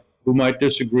people who might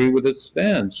disagree with its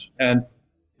stance. And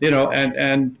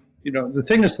the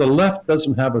thing is, the left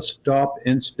doesn't have a stop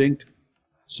instinct.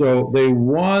 So they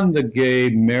won the gay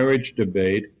marriage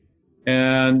debate,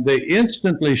 and they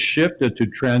instantly shifted to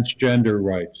transgender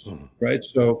rights, right?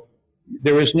 So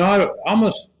there is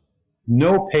almost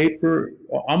no paper,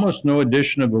 almost no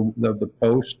edition of the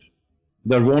Post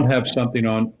that won't have something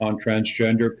on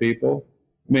transgender people.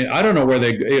 I mean, I don't know where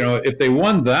they, if they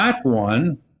won that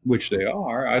one, which they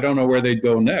are, I don't know where they'd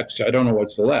go next. I don't know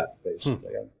what's left,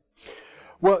 basically.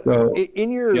 Well, so,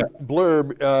 in your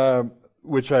blurb,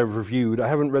 which I've reviewed, I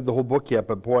haven't read the whole book yet,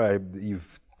 but boy,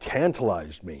 you've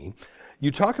tantalized me.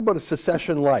 You talk about a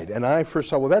secession light, and I first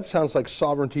thought, well, that sounds like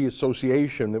Sovereignty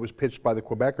Association that was pitched by the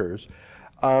Quebecers.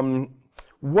 And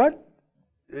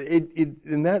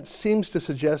that seems to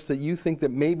suggest that you think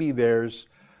that maybe there's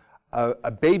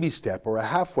a baby step or a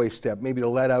halfway step, maybe to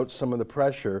let out some of the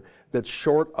pressure that's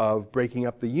short of breaking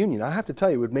up the Union. I have to tell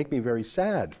you, it would make me very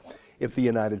sad if the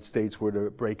United States were to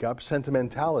break up.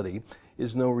 Sentimentality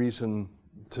is no reason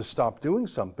to stop doing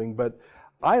something, but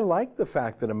I like the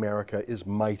fact that America is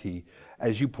mighty.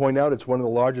 As you point out, it's one of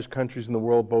the largest countries in the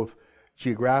world, both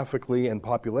geographically and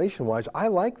population-wise. I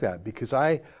like that because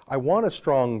I want a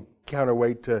strong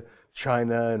counterweight to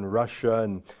China and Russia,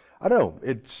 and I don't know,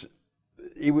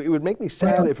 it would make me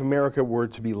sad if America were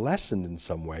to be lessened in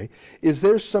some way. Is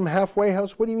there some halfway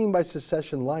house? What do you mean by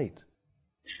secession light?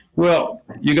 Well,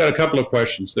 you got a couple of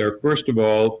questions there. First of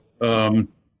all,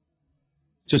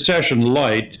 secession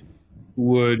light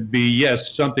would be,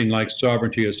 yes, something like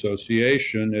Sovereignty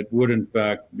Association. It would, in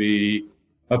fact, be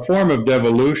a form of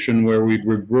devolution where we've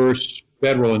reversed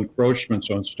federal encroachments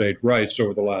on state rights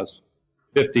over the last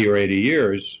 50 or 80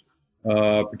 years,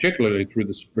 particularly through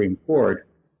the Supreme Court.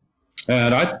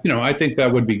 And I think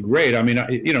that would be great. I mean,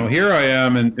 here I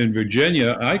am in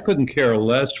Virginia. I couldn't care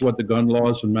less what the gun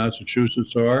laws in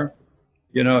Massachusetts are.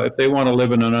 If they want to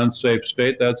live in an unsafe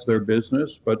state, that's their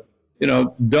business. But,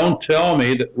 don't tell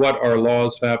me that what our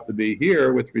laws have to be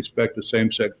here with respect to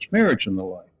same-sex marriage and the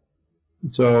like.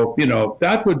 So,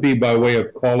 that would be by way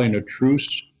of calling a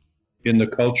truce in the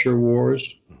culture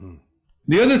wars. Mm-hmm.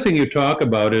 The other thing you talk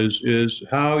about is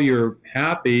how you're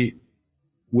happy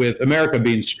with America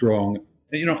being strong,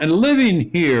 and living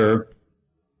here,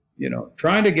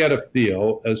 trying to get a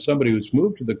feel as somebody who's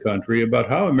moved to the country about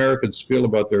how Americans feel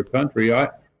about their country.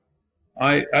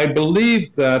 I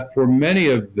believe that for many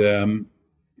of them,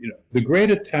 the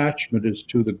great attachment is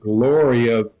to the glory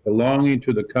of belonging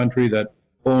to the country that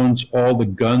owns all the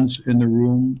guns in the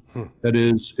room, that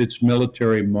is, its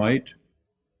military might.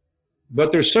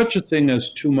 But there's such a thing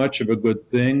as too much of a good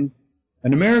thing,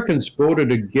 and Americans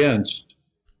voted against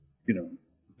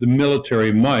the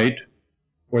military might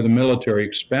or the military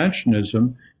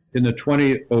expansionism in the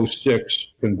 2006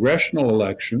 congressional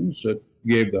elections that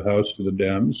gave the House to the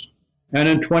Dems, and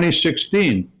in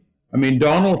 2016. I mean,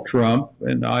 Donald Trump,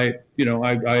 and I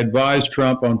advise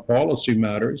Trump on policy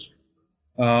matters.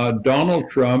 Donald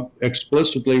Trump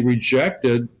explicitly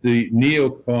rejected the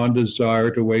neocon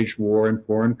desire to wage war in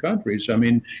foreign countries. I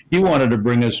mean, he wanted to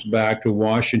bring us back to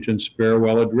Washington's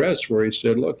farewell address, where he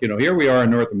said, look, here we are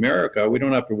in North America. We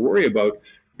don't have to worry about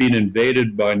being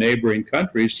invaded by neighboring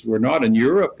countries. We're not in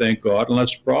Europe, thank God, and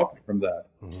let's profit from that.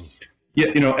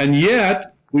 Mm-hmm. And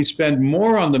yet we spend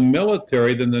more on the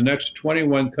military than the next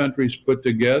 21 countries put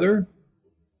together,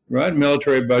 right?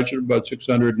 Military budget about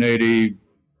 $680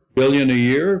 billion a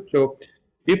year. So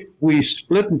if we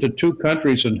split into two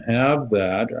countries and have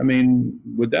that, I mean,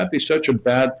 would that be such a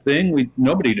bad thing?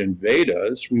 Nobody'd invade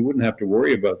us. We wouldn't have to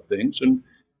worry about things.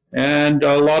 And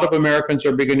a lot of Americans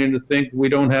are beginning to think we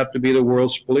don't have to be the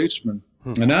world's policeman.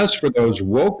 And as for those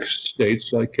woke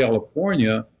states like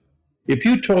California, if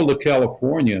you told a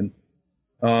Californian,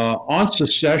 on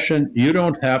secession, you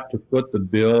don't have to foot the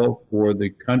bill for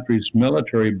the country's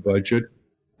military budget,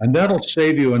 and that'll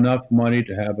save you enough money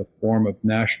to have a form of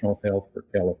national health for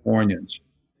Californians.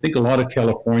 I think a lot of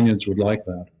Californians would like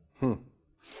that.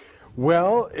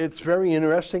 Well, it's very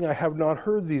interesting. I have not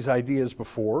heard these ideas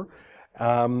before.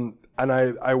 And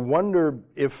I wonder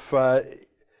if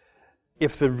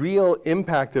the real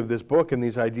impact of this book and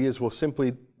these ideas will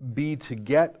simply be to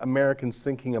get Americans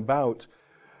thinking about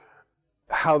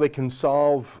how they can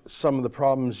solve some of the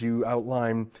problems you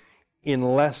outline in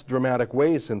less dramatic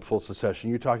ways than full secession.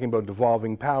 You're talking about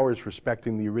devolving powers,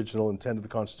 respecting the original intent of the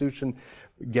Constitution,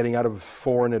 getting out of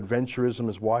foreign adventurism,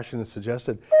 as Washington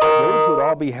suggested. Those would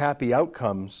all be happy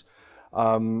outcomes.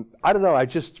 I don't know,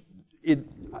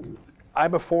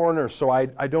 I'm a foreigner, so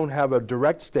I don't have a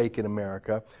direct stake in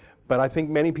America, but I think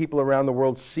many people around the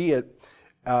world see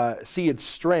its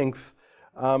strength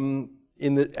and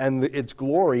its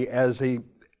glory as a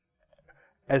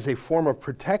form of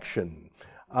protection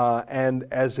and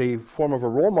as a form of a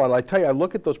role model. I tell you, I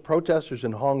look at those protesters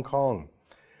in Hong Kong,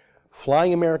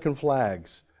 flying American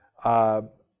flags,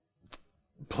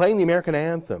 playing the American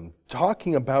anthem,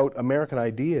 talking about American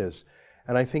ideas,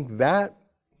 and I think that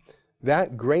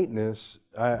greatness,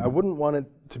 I wouldn't want it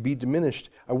to be diminished.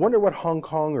 I wonder what Hong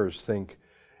Kongers think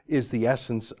is the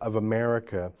essence of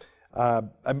America.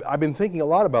 I've been thinking a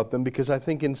lot about them because I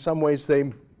think in some ways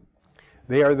they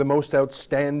are the most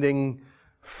outstanding,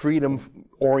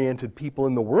 freedom-oriented people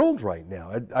in the world right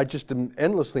now. I just am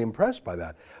endlessly impressed by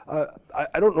that.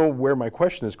 I don't know where my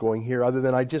question is going here, other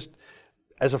than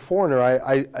as a foreigner,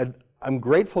 I'm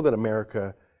grateful that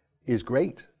America is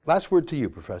great. Last word to you,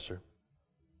 Professor.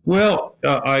 Well,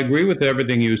 I agree with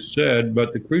everything you said,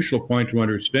 but the crucial point to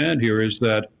understand here is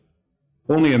that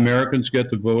only Americans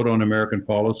get to vote on American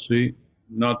policy,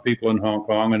 not people in Hong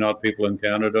Kong and not people in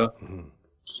Canada. Mm-hmm.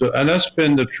 So, and that's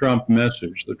been the Trump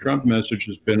message. The Trump message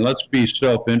has been, let's be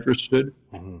self-interested.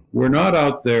 Mm-hmm. We're not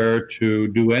out there to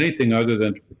do anything other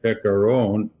than to protect our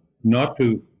own, not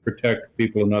to protect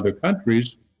people in other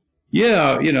countries.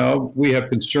 Yeah, we have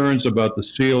concerns about the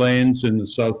sea lanes in the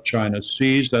South China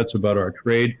Seas. That's about our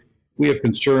trade. We have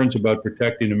concerns about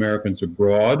protecting Americans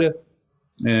abroad.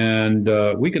 And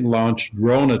we can launch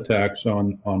drone attacks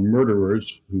on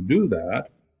murderers who do that.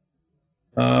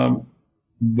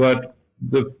 But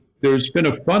there's been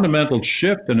a fundamental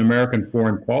shift in American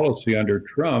foreign policy under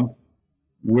Trump,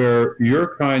 where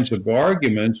your kinds of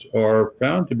arguments are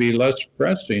found to be less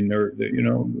pressing.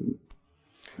 I'm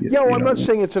not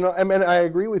saying I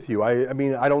agree with you. I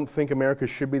mean, I don't think America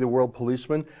should be the world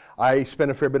policeman. I spent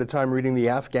a fair bit of time reading the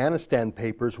Afghanistan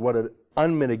papers. What an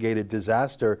unmitigated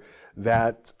disaster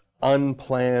that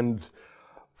unplanned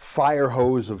fire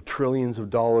hose of trillions of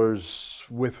dollars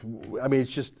it's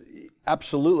just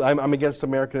absolutely, I'm against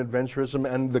American adventurism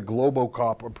and the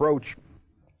Globocop approach.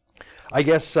 I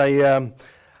guess I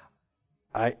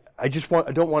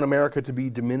don't want America to be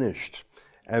diminished.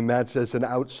 And that's as an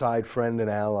outside friend and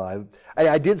ally.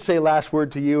 I did say last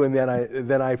word to you, and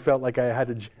then I felt like I had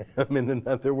to jam in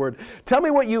another word. Tell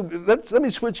me what let me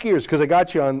switch gears, because I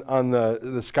got you on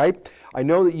the Skype. I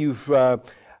know that you've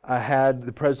had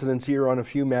the president's ear on a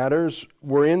few matters.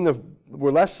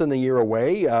 We're less than a year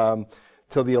away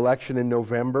till the election in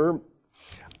November.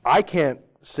 I can't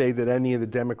say that any of the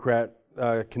Democrat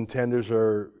contenders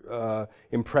are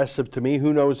impressive to me.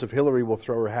 Who knows if Hillary will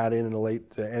throw her hat in a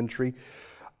late entry.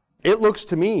 It looks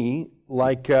to me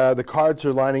like the cards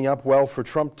are lining up well for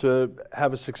Trump to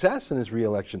have a success in his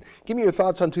re-election. Give me your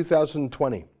thoughts on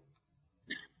 2020.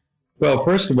 Well,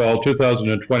 first of all,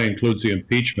 2020 includes the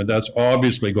impeachment. That's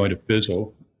obviously going to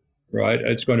fizzle, right?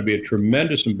 It's going to be a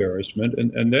tremendous embarrassment.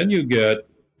 And then you get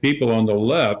people on the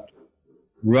left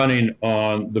running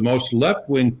on the most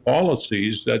left-wing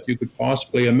policies that you could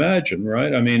possibly imagine,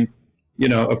 right? I mean, you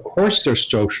know, of course they're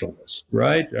socialists,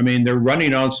 right? I mean, they're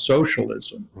running on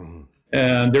socialism,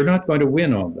 and they're not going to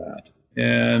win on that.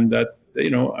 And that,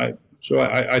 you know,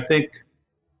 I think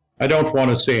I don't want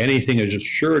to say anything is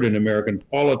assured in American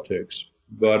politics,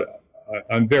 but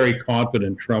I'm very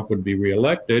confident Trump would be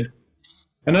reelected.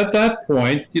 And at that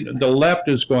point, you know, the left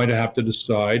is going to have to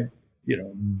decide, you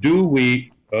know, do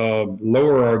we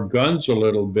lower our guns a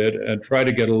little bit and try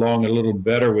to get along a little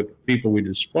better with the people we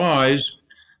despise,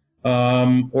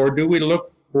 or do we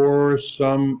look for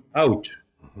some out,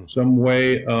 some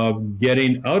way of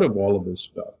getting out of all of this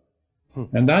stuff?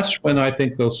 And that's when I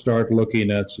think they'll start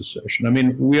looking at secession. I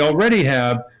mean, we already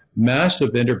have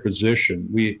massive interposition.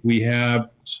 We have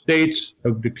states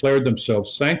who have declared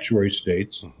themselves sanctuary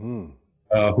states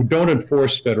who don't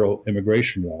enforce federal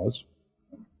immigration laws.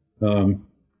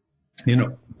 You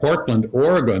know, Portland,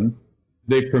 Oregon,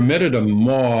 they permitted a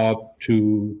mob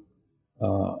to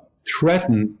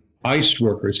threaten ICE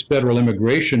workers, federal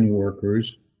immigration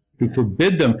workers, to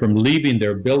forbid them from leaving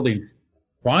their building.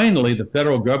 Finally, the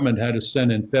federal government had to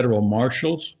send in federal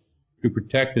marshals to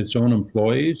protect its own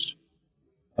employees.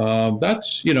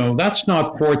 That's, you know, that's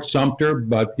not Fort Sumter,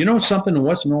 but, you know, something that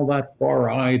wasn't all that far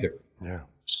either. Yeah.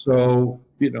 So,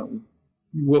 you know,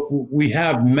 we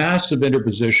have massive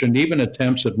interposition, even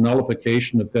attempts at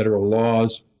nullification of federal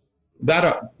laws.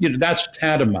 That you know, that's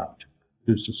tantamount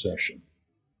to secession.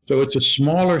 So it's a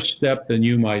smaller step than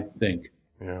you might think.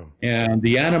 Yeah. And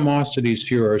the animosities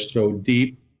here are so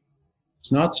deep,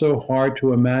 it's not so hard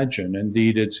to imagine.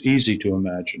 Indeed, it's easy to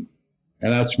imagine.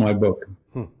 And that's my book.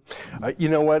 You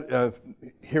know what?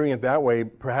 Hearing it that way,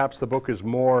 perhaps the book is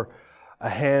more a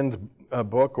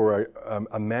handbook or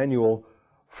a manual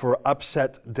for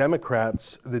upset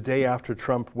Democrats the day after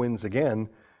Trump wins again,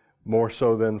 more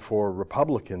so than for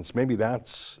Republicans. Maybe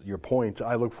that's your point.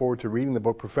 I look forward to reading the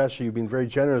book. Professor, you've been very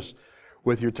generous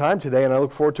with your time today, and I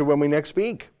look forward to when we next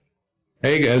speak.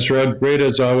 Hey, Ezra, great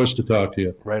as always to talk to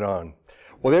you. Right on.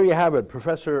 Well, there you have it,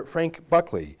 Professor Frank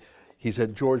Buckley. He's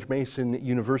at George Mason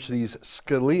University's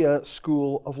Scalia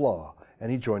School of Law,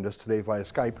 and he joined us today via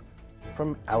Skype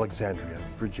from Alexandria,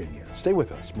 Virginia. Stay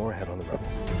with us. More ahead on The Rebel.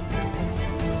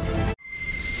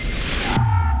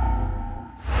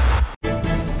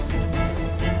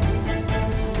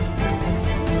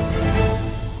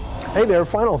 Hey there,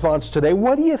 final thoughts today.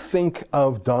 What do you think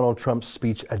of Donald Trump's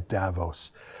speech at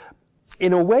Davos?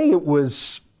 In a way, it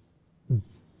was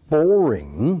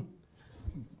boring.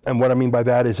 And what I mean by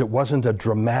that is it wasn't a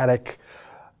dramatic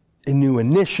new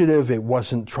initiative. It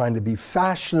wasn't trying to be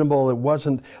fashionable. It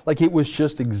wasn't like it was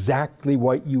just exactly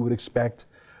what you would expect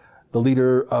the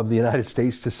leader of the United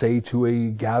States to say to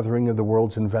a gathering of the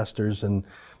world's investors and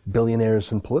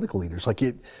billionaires and political leaders. Like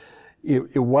it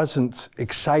wasn't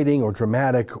exciting or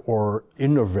dramatic or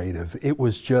innovative. It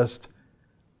was just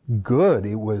good.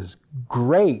 It was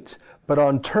great. But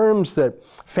on terms that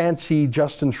fancy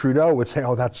Justin Trudeau would say,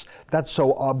 oh, that's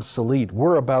so obsolete.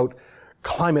 We're about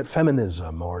climate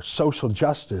feminism or social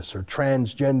justice or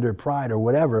transgender pride or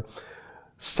whatever,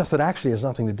 stuff that actually has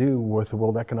nothing to do with the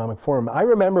World Economic Forum. I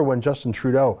remember when Justin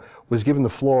Trudeau was given the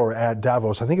floor at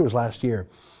Davos, I think it was last year,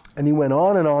 and he went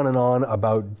on and on and on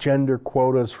about gender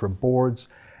quotas for boards.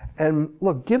 And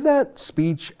look, give that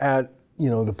speech at,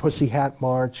 the Pussy Hat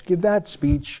March, give that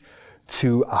speech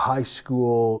to a high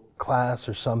school class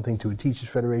or something, to a teachers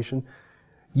federation.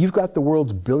 You've got the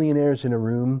world's billionaires in a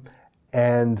room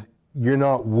and you're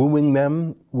not wooing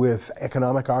them with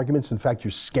economic arguments. In fact, you're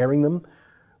scaring them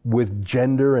with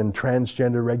gender and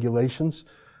transgender regulations.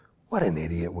 What an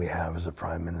idiot we have as a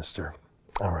prime minister.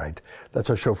 All right, that's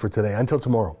our show for today. Until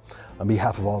tomorrow, on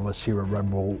behalf of all of us here at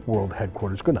Rebel World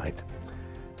Headquarters, good night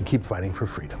and keep fighting for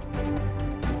freedom.